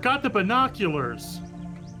 "You forgot the binoculars!"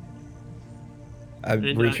 I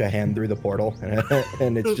reach a hand through the portal,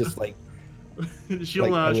 and it's just like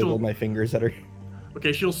she'll I wiggle my fingers at her.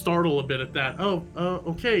 Okay, she'll startle a bit at that.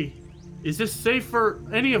 Okay. Is this safe for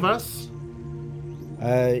any of us?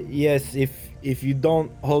 Yes, if you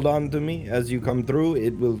don't hold on to me as you come through,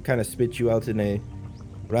 it will kind of spit you out in a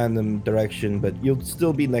random direction, but you'll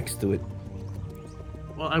still be next to it.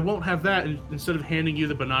 Well, I won't have that. And instead of handing you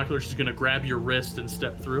the binoculars, she's going to grab your wrist and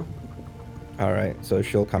step through. All right, so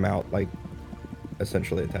she'll come out, like,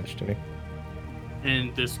 essentially attached to me.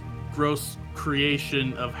 And this gross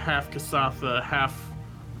creation of half Kasatha, half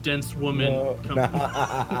dense woman. No,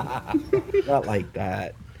 not like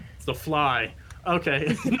that. It's the fly.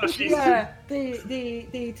 Okay. No, Yeah,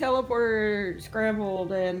 the teleporter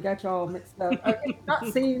scrambled and got y'all mixed up. Okay, not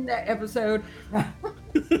seen that episode.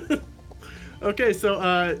 Okay,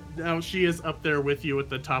 so now she is up there with you at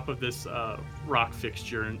the top of this rock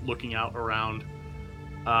fixture and looking out around.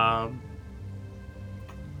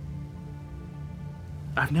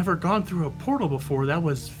 I've never gone through a portal before. That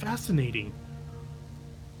was fascinating.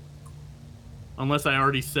 Unless I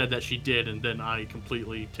already said that she did, and then I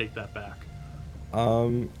completely take that back.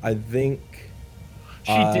 I think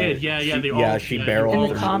she did. Yeah. She barreled In the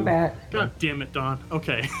through. combat. God damn it, Dawn.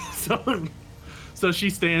 Okay, so she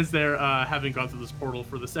stands there, having gone through this portal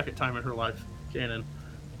for the second time in her life, canon,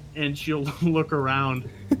 and she'll look around.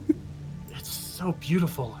 It's so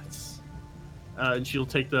beautiful. And she'll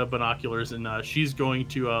take the binoculars, and she's going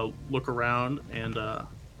to look around and.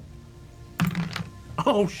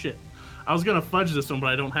 Oh shit! I was gonna fudge this one, but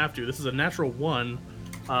I don't have to. This is a natural 1.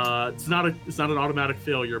 It's not an automatic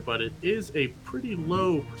failure, but it is a pretty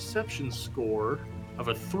low perception score of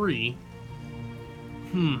a 3.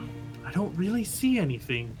 I don't really see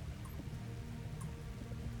anything.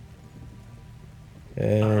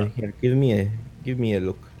 Here, give me a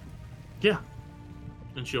look. Yeah.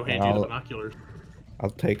 And she'll hand you the binoculars. I'll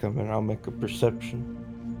take them and I'll make a perception.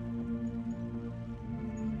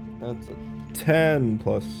 That's a 10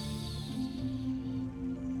 plus.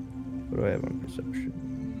 What do I have on perception?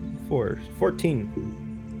 14.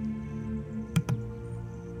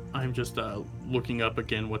 I'm just looking up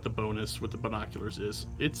again what the bonus with the binoculars is.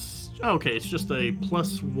 It's okay. It's just a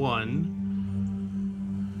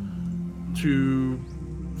 +1 to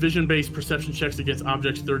vision-based perception checks against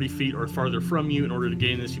objects 30 feet or farther from you. In order to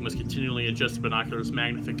gain this, you must continually adjust the binoculars'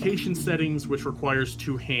 magnification settings, which requires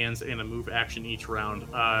 2 hands and a move action each round.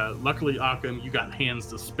 Luckily, Occam, you got hands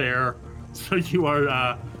to spare, so you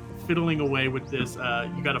are fiddling away with this.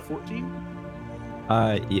 You got a 14?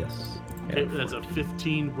 Yes. Okay, that's a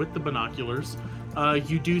 15 with the binoculars.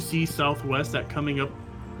 You do see southwest that coming up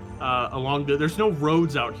along there's no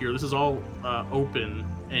roads out here. This is all open,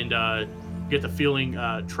 and you get the feeling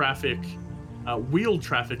traffic, wheeled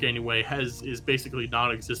traffic anyway, is basically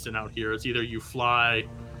non-existent out here. It's either you fly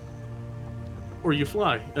or you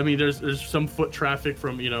fly. I mean, there's some foot traffic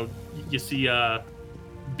from, you see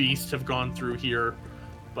beasts have gone through here,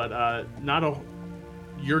 but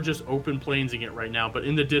you're just open plainsing it right now. But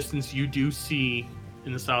in the distance, you do see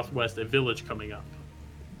in the southwest a village coming up.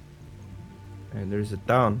 And there's a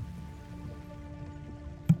town.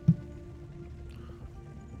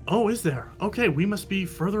 Oh, is there? Okay, we must be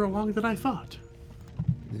further along than I thought.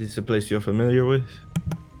 Is this a place you're familiar with?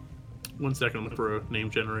 1 second, I'm looking for a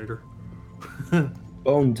name generator.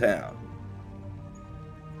 Bone Town.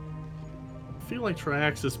 I feel like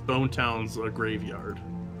Triaxis Bone Town's a graveyard.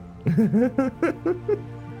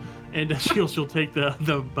 And she'll take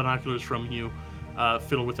the binoculars from you,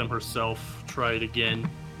 fiddle with them herself, try it again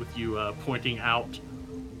with you pointing out.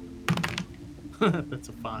 That's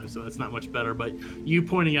a 5, so that's not much better, but you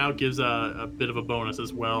pointing out gives a bit of a bonus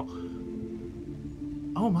as well.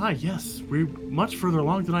 Oh my, yes. We're much further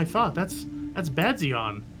along than I thought. That's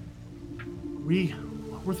Badzion. We're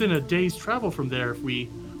within a day's travel from there if we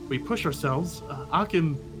push ourselves.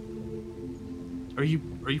 Akim, are you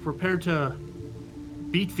prepared to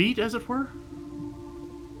beat feet, as it were?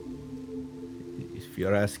 If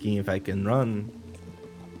you're asking if I can run,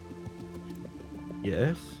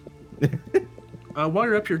 yes. While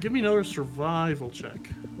you're up here, give me another survival check.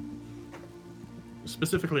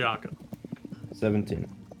 Specifically Akim. 17.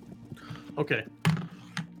 Okay.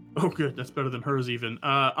 Oh, good. That's better than hers even.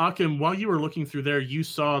 Akim, while you were looking through there, you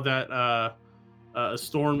saw that a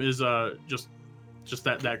storm is just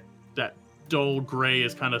that dull gray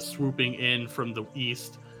is kind of swooping in from the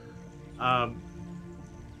east.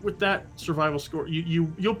 With that survival score,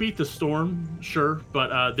 you'll beat the storm, sure,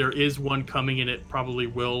 but there is one coming, and it probably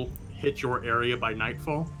will hit your area by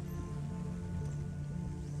nightfall.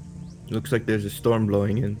 Looks like there's a storm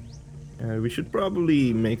blowing in. We should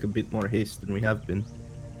probably make a bit more haste than we have been.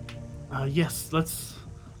 Yes, let's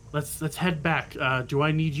head back. Do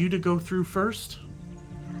I need you to go through first?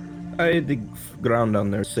 The ground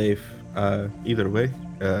down there is safe. Either way.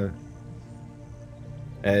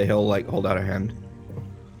 He'll like hold out a hand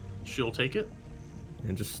She'll take it.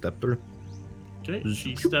 and just step through. Okay,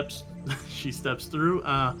 she steps through.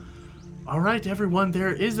 All right, everyone,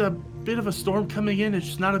 there is a bit of a storm coming in.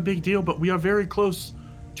 It's not a big deal, but we are very close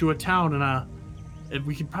to a town, and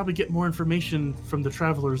we can probably get more information from the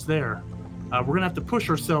travelers there. We're gonna have to push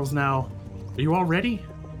ourselves now. Are you all ready?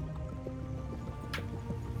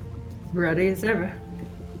 Ready as ever.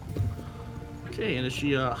 Okay, and as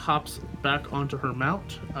she hops back onto her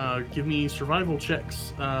mount, give me survival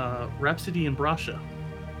checks, Rhapsody and Brasha.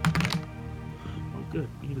 Oh, good.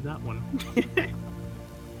 Needed that one.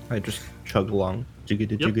 I just chug along.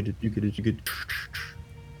 Jiggity, Yep. jiggity, jiggity,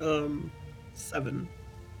 jiggity. 7.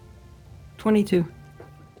 22.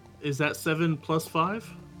 Is that 7 plus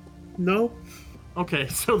 5? No. Okay,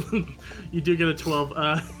 so you do get a 12.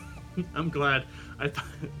 I'm glad.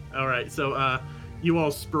 All right, so you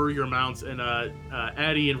all spur your mounts, and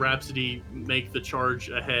Addie and Rhapsody make the charge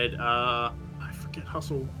ahead. I forget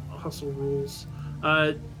hustle rules.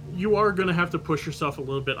 You are gonna have to push yourself a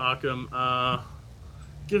little bit, Akim.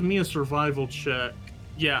 Give me a survival check.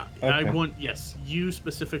 Yeah, Okay. yes, you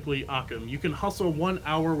specifically, Akim. You can hustle 1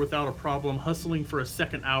 hour without a problem. Hustling for a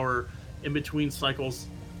second hour in between cycles.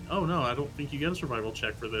 Oh no, I don't think you get a survival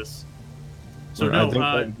check for this. So I no, think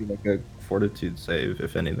that would be like a fortitude save,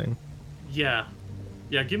 if anything. yeah,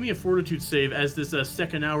 give me a fortitude save as this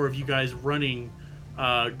second hour of you guys running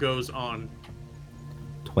goes on.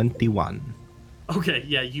 21. Okay,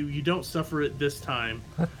 yeah, you don't suffer it this time.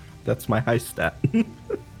 That's my high stat.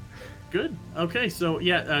 Good. Okay, so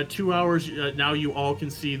yeah, 2 hours. Now you all can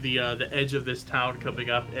see the edge of this town coming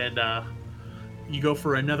up, and you go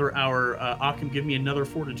for another hour. Akim, give me another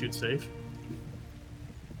fortitude save.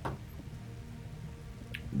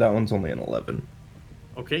 That one's only an 11.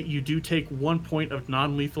 Okay, you do take 1 point of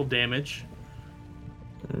non-lethal damage,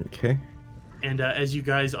 Okay. and as you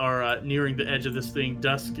guys are nearing the edge of this thing,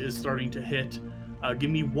 dusk is starting to hit.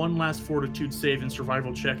 Give me one last fortitude save and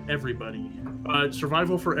survival check, everybody.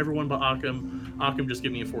 Survival for everyone but Akim. Akim, just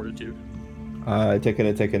give me a fortitude. I take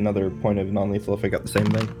another point of non-lethal if I got the same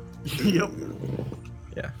thing. Yep.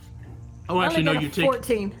 Yeah. Oh, I actually, only no. got a You take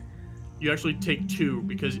 14. You actually take 2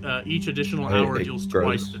 because each additional Hey, hour it deals grows.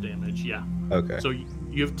 twice the damage. Yeah. Okay. So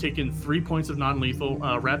you have taken 3 points of non-lethal.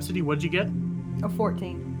 Rhapsody, what'd you get? A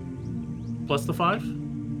 14. Plus the 5?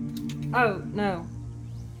 Oh, no.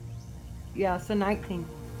 Yeah, so 19.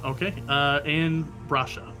 Okay. And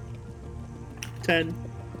Brasha. 10.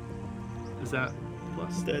 Is that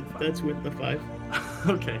plus? That's with the 5.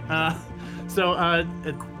 Okay. So at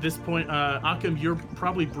this point, Akim, your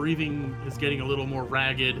probably breathing is getting a little more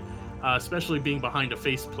ragged, especially being behind a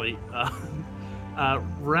faceplate.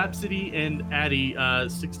 Rhapsody and Addie,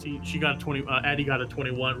 16. She got a 20. Addie got a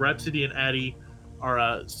 21. Rhapsody and Addie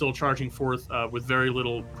are still charging forth with very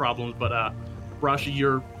little problems. But Brasha,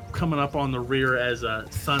 you're coming up on the rear as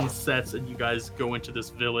sun sets, and you guys go into this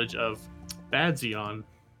village of Badzion.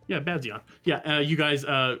 Yeah, Badzion. Yeah, you guys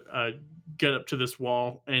get up to this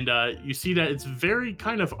wall, and you see that it's very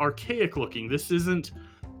kind of archaic looking. This isn't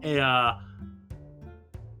a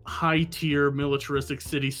high-tier militaristic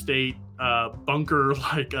city-state bunker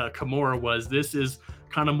like Kimura was. This is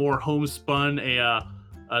kind of more homespun, a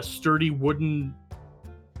sturdy wooden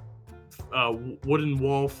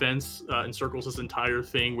wall fence encircles this entire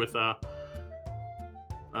thing with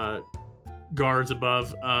guards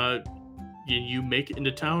above. You make it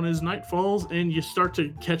into town as night falls, and you start to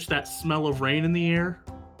catch that smell of rain in the air.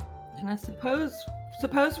 And I suppose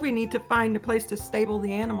suppose we need to find a place to stable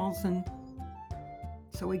the animals, and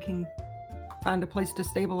so we can find a place to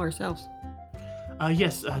stable ourselves.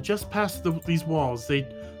 Yes, just past these walls. They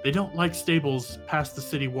don't like stables past the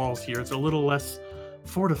city walls here. It's a little less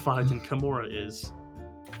fortified than Kamora is.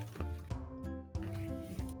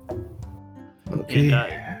 Okay.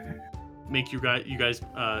 And you guys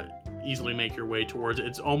easily make your way towards it.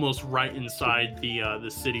 It's almost right inside the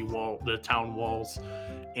city wall, the town walls,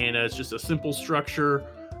 and it's just a simple structure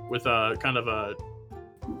with a kind of a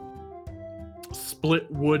split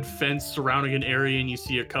wood fence surrounding an area, and you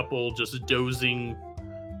see a couple just dozing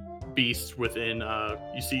beasts within.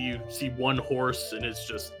 You see one horse, and it's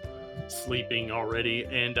just sleeping already,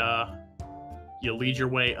 and you lead your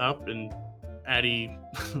way up, and Addie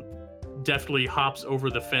deftly hops over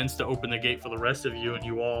the fence to open the gate for the rest of you, and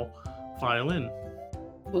you all file in.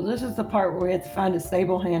 Well, this is the part where we have to find a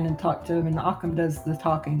stable hand and talk to him, and Occam does the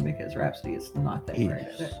talking because Rhapsody is not that great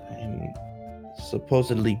at it. I'm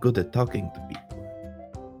supposedly good at talking to people.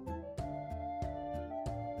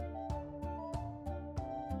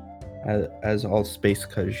 As all space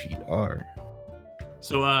Khajiit are.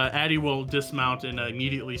 So Addie will dismount and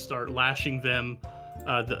immediately start lashing them,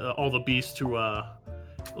 all the beasts, to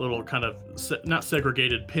little kind of not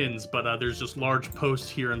segregated pins, but there's just large posts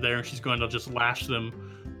here and there, and she's going to just lash them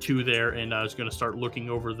to there, and is going to start looking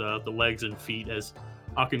over the legs and feet as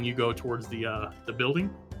Occam, you go towards the building.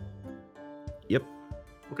 Yep.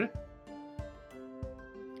 Okay.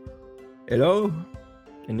 Hello?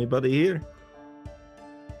 Anybody here?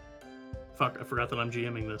 Fuck, I forgot that I'm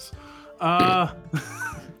GMing this. I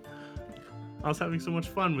was having so much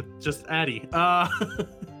fun with just Addie.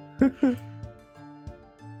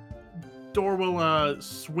 Door will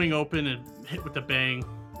swing open and hit with a bang.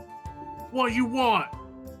 What you want?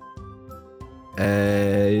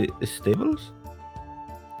 Stables?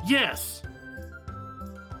 Yes.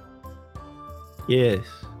 Yes.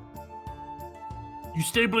 You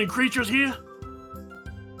stabling creatures here?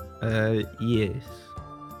 Yes.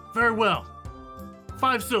 Very well.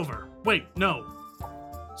 5 silver. Wait, no.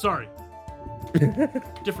 Sorry.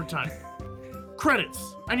 Different time.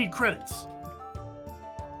 Credits. I need credits.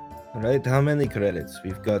 Alright, how many credits?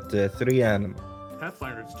 We've got 3 animals.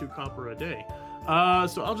 Pathfinder, it's 2 copper a day.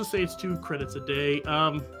 So I'll just say it's 2 credits a day.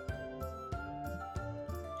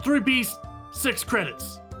 3 beasts, 6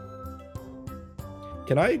 credits.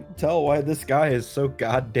 Can I tell why this guy is so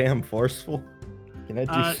goddamn forceful? Can I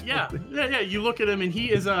do something? Yeah. You look at him, and he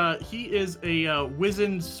is a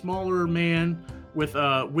wizened, smaller man with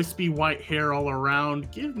wispy white hair all around.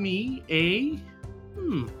 Give me a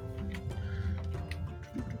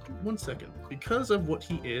 1 second. Because of what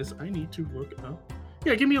he is, I need to look up.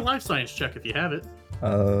 Yeah, give me a life science check if you have it.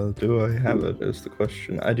 Do I have it is the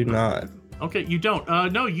question. I do not. Okay, you don't.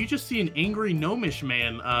 No, you just see an angry gnomish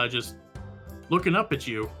man just looking up at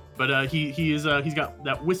you. But he's got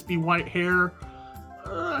that wispy white hair.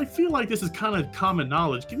 I feel like this is kind of common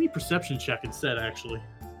knowledge. Give me a perception check instead, actually.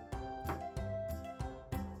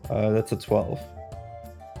 That's a 12.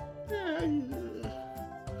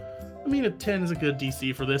 I mean, a 10 is a good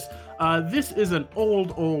DC for this. This is an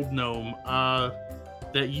old gnome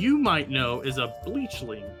that you might know is a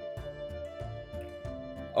bleachling.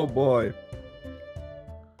 Oh boy.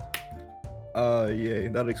 Yeah,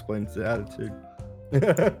 that explains the attitude.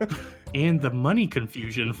 And the money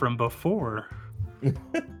confusion from before.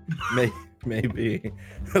 Maybe.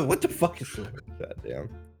 What the fuck is that? Goddamn.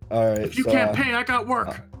 All right. If you can't pay, I got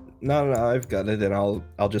work. No, I've got it, and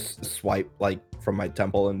I'll just swipe like from my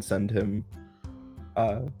temple and send him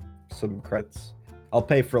some credits. I'll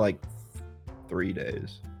pay for like 3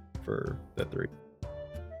 days for the 3.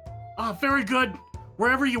 Very good.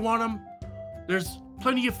 Wherever you want them. There's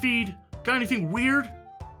plenty of feed. Got anything weird?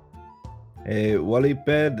 A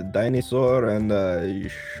Walliped, dinosaur,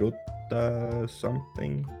 and shoot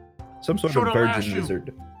something. Some sort of virgin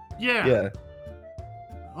lizard. Yeah.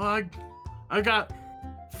 I got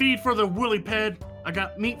feed for the Williped. I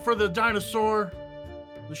got meat for the dinosaur.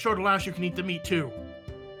 The Shortalash can eat the meat too.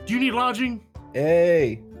 Do you need lodging?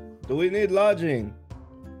 Hey, do we need lodging?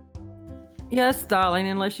 Yes, darling,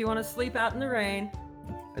 unless you want to sleep out in the rain.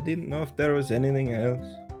 I didn't know if there was anything else.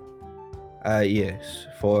 Yes,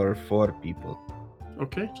 for 4 people.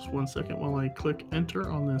 Okay, just 1 second while I click enter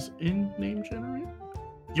on this in-name generator.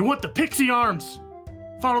 You want the pixie arms?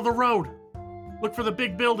 Follow the road. Look for the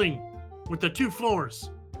big building with the 2 floors.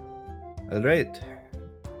 All right.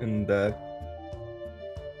 And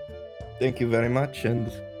thank you very much,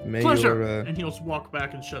 and may Pleasure. your And he'll walk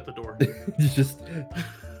back and shut the door. just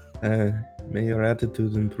may your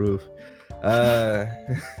attitude improve.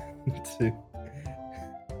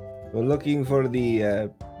 We're looking for the,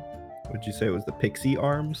 what'd you say it was, the Pixie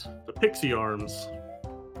Arms? The Pixie Arms.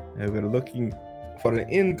 We're looking for an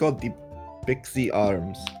inn called the Pixie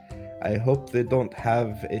Arms. I hope they don't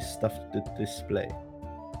have a stuff to display.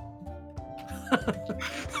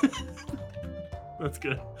 That's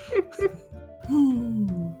good.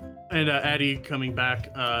 And Addie coming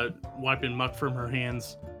back, wiping muck from her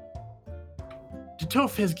hands. Did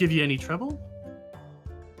Tofez give you any trouble?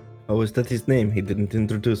 Oh, is that his name? He didn't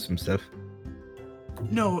introduce himself.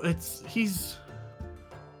 No, he's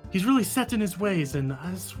really set in his ways, and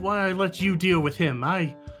that's why I let you deal with him.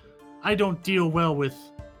 I don't deal well with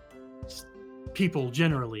people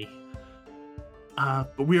generally.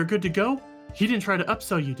 But we are good to go? He didn't try to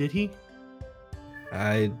upsell you, did he?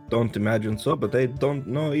 I don't imagine so, but I don't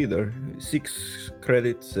know either. 6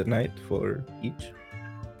 credits a night for each.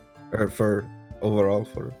 Or for overall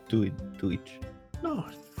for two each. No,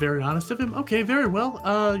 very honest of him. Okay, very well.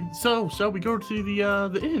 So shall we go to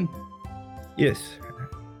the inn? Yes.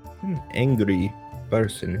 An angry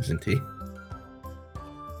person, isn't he?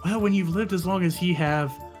 Well, when you've lived as long as he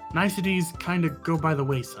have, niceties kind of go by the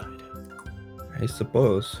wayside. I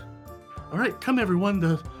suppose. All right, come everyone.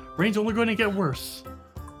 The rain's only going to get worse.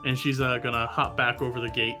 And she's gonna hop back over the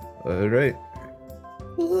gate. All right.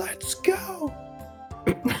 Let's go.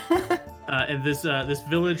 And this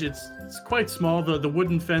village, it's quite small. The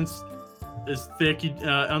wooden fence is thick.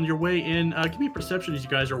 On your way in, give me a perception as you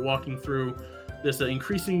guys are walking through this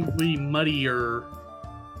increasingly muddier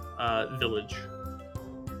village.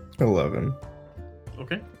 11.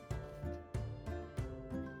 Okay.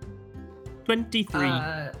 23.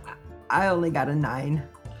 I only got a 9.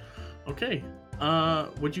 Okay.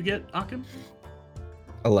 What'd you get, Akim?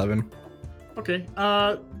 11. Okay.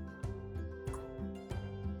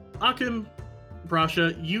 Akim,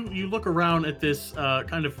 Brasha, you look around at this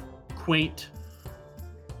kind of quaint.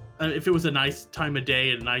 If it was a nice time of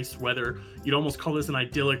day and nice weather, you'd almost call this an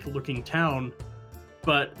idyllic-looking town.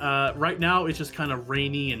 But right now, it's just kind of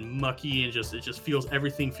rainy and mucky, and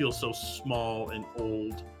everything feels so small and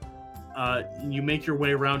old. You make your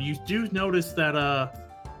way around. You do notice that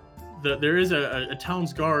there is a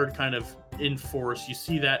town's guard kind of in force. You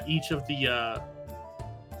see that each of the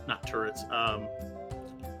not turrets.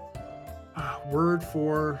 Word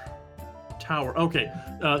for tower. Okay,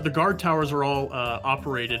 the guard towers are all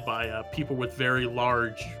operated by people with very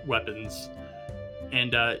large weapons.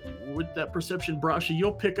 And with that perception, Brasha,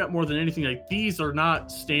 you'll pick up more than anything. Like, these are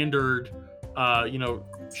not standard,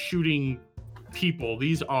 shooting people.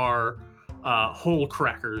 These are hole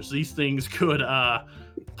crackers. These things could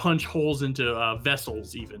punch holes into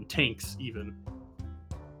vessels, even tanks, even.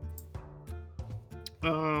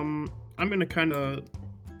 I'm gonna kind of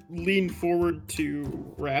lean forward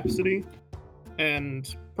to Rhapsody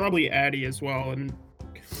and probably Addie as well, and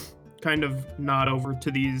kind of nod over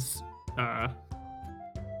to these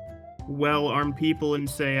well-armed people and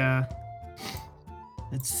say,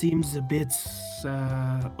 it seems a bit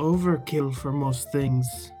overkill for most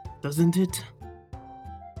things, doesn't it?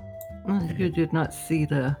 Well, you did not see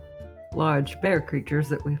the large bear creatures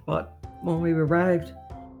that we fought when we arrived.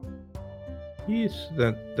 Yes,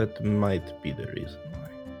 that might be the reason why.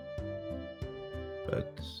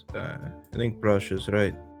 But I think Brush is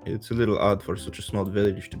right. It's a little odd for such a small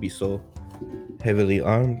village to be so heavily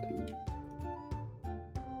armed.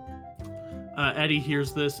 Eddie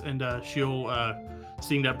hears this, and she'll,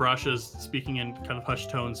 seeing that Brasha's speaking in kind of hushed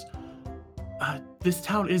tones, this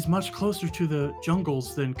town is much closer to the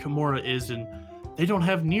jungles than Kimura is, and they don't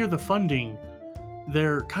have near the funding.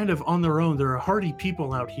 They're kind of on their own. They're a hardy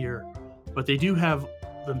people out here, but they do have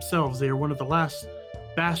themselves. They are one of the last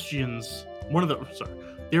bastions.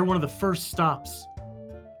 They're one of the first stops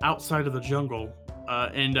outside of the jungle.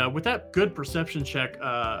 And with that good perception check,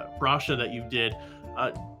 Brasha, that you did,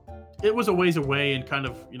 it was a ways away and kind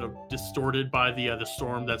of, distorted by the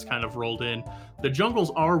storm that's kind of rolled in. The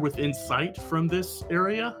jungles are within sight from this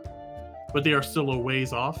area, but they are still a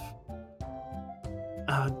ways off.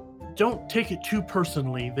 Don't take it too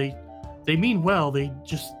personally. They mean well. They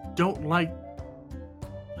just don't like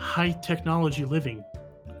high technology living.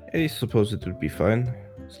 I suppose it would be fine,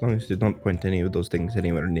 as long as they don't point any of those things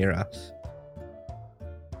anywhere near us.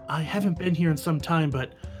 I haven't been here in some time,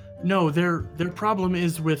 but no, their problem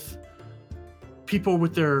is with people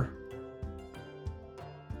with their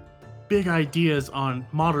big ideas on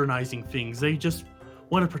modernizing things. They just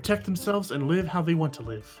want to protect themselves and live how they want to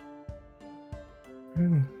live.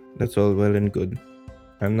 That's all well and good.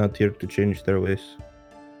 I'm not here to change their ways.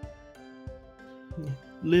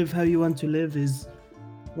 Live how you want to live is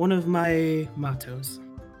one of my mottos.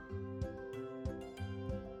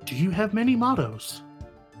 Do you have many mottos?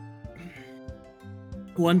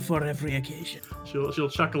 One for every occasion. She'll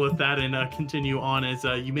chuckle at that and continue on as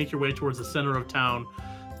you make your way towards the center of town.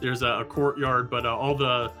 There's a courtyard, but all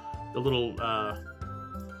the little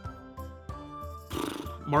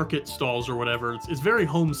market stalls or whatever, it's very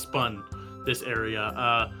homespun, this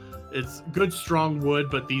area. It's good strong wood,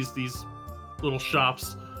 but these little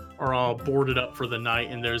shops are all boarded up for the night,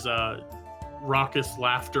 and there's raucous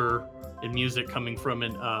laughter and music coming from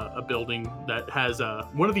a building that has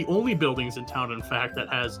one of the only buildings in town, in fact, that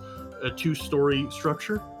has a 2-story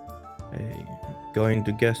structure. I'm going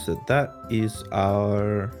to guess that is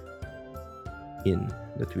our inn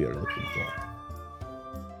that we are looking for.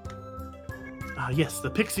 Yes, the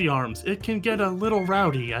Pixie Arms. It can get a little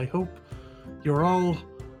rowdy. I hope you're all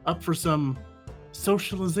up for some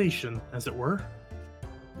socialization, as it were.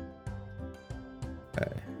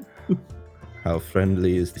 How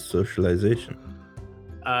friendly is the socialization?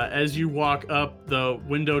 As you walk up the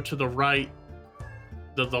window to the right,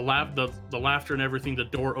 the laughter and everything, the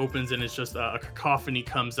door opens and it's just a cacophony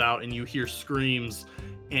comes out, and you hear screams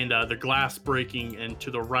and the glass breaking, and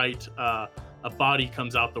to the right, a body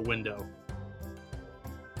comes out the window.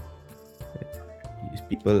 These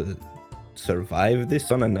people survive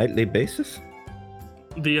this on a nightly basis?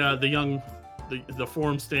 The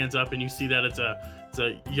form stands up, and you see that it's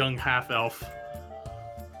a young half-elf.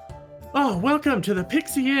 Oh, welcome to the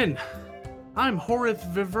Pixie Inn. I'm Horith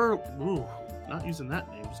Viver. Ooh, not using that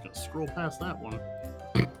name. Just gonna scroll past that one.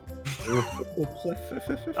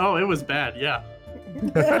 Oh, it was bad. Yeah.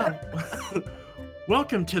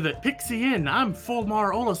 Welcome to the Pixie Inn. I'm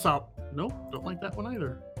Fulmar Olasop. Nope, don't like that one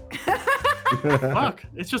either. Fuck,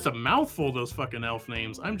 it's just a mouthful, those fucking elf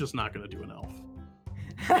names. I'm just not gonna do an elf.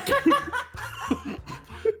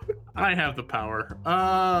 I have the power.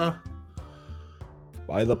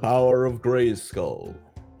 By the power of Grayskull.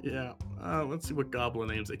 Yeah. Let's see what goblin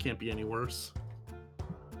names. It can't be any worse.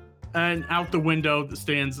 And out the window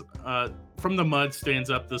stands, from the mud stands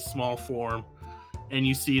up this small form, and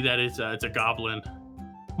you see that it's a goblin.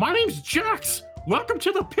 My name's Jax. Welcome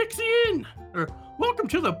to the Pixie Inn, or welcome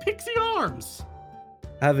to the Pixie Arms.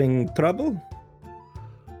 Having trouble?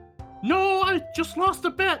 No, I just lost a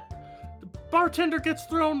bet. The bartender gets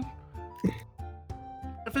thrown.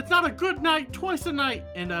 If it's not a good night, twice a night.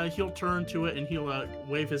 And he'll turn to it and he'll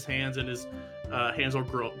wave his hands, and his hands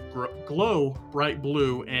will glow bright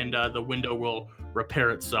blue, and the window will repair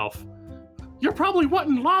itself. You're probably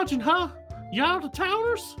wanting lodging, huh? You out of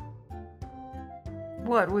towners?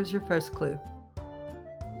 What was your first clue?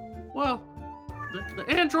 Well, the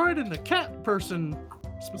android and the cat person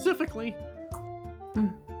specifically.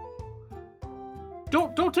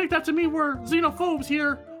 Don't take that to mean we're xenophobes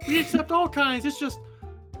here. We accept all kinds. It's just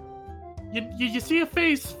you see a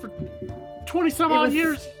face for 20 some odd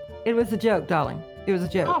years. It was a joke, darling. It was a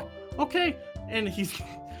joke. Oh, okay. And he's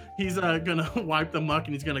gonna wipe the muck,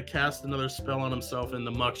 and he's gonna cast another spell on himself, and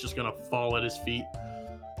the muck's just gonna fall at his feet.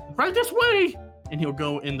 Right this way! And he'll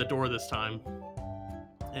go in the door this time.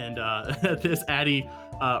 And this Addie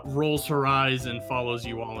rolls her eyes and follows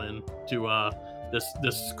you all in to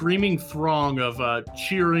this screaming throng of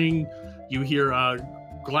cheering. You hear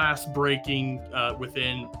glass breaking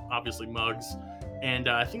within, obviously mugs. And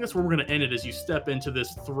I think that's where we're going to end it, as you step into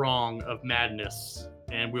this throng of madness.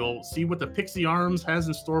 And we'll see what the Pixie Arms has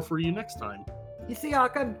in store for you next time. You see,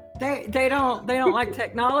 Aka, they don't like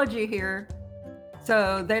technology here,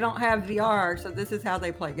 so they don't have VR. So this is how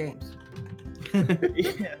they play games.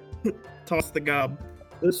 Yeah. Toss the gob.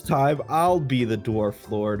 This time, I'll be the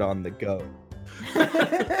Dwarf Lord on the go.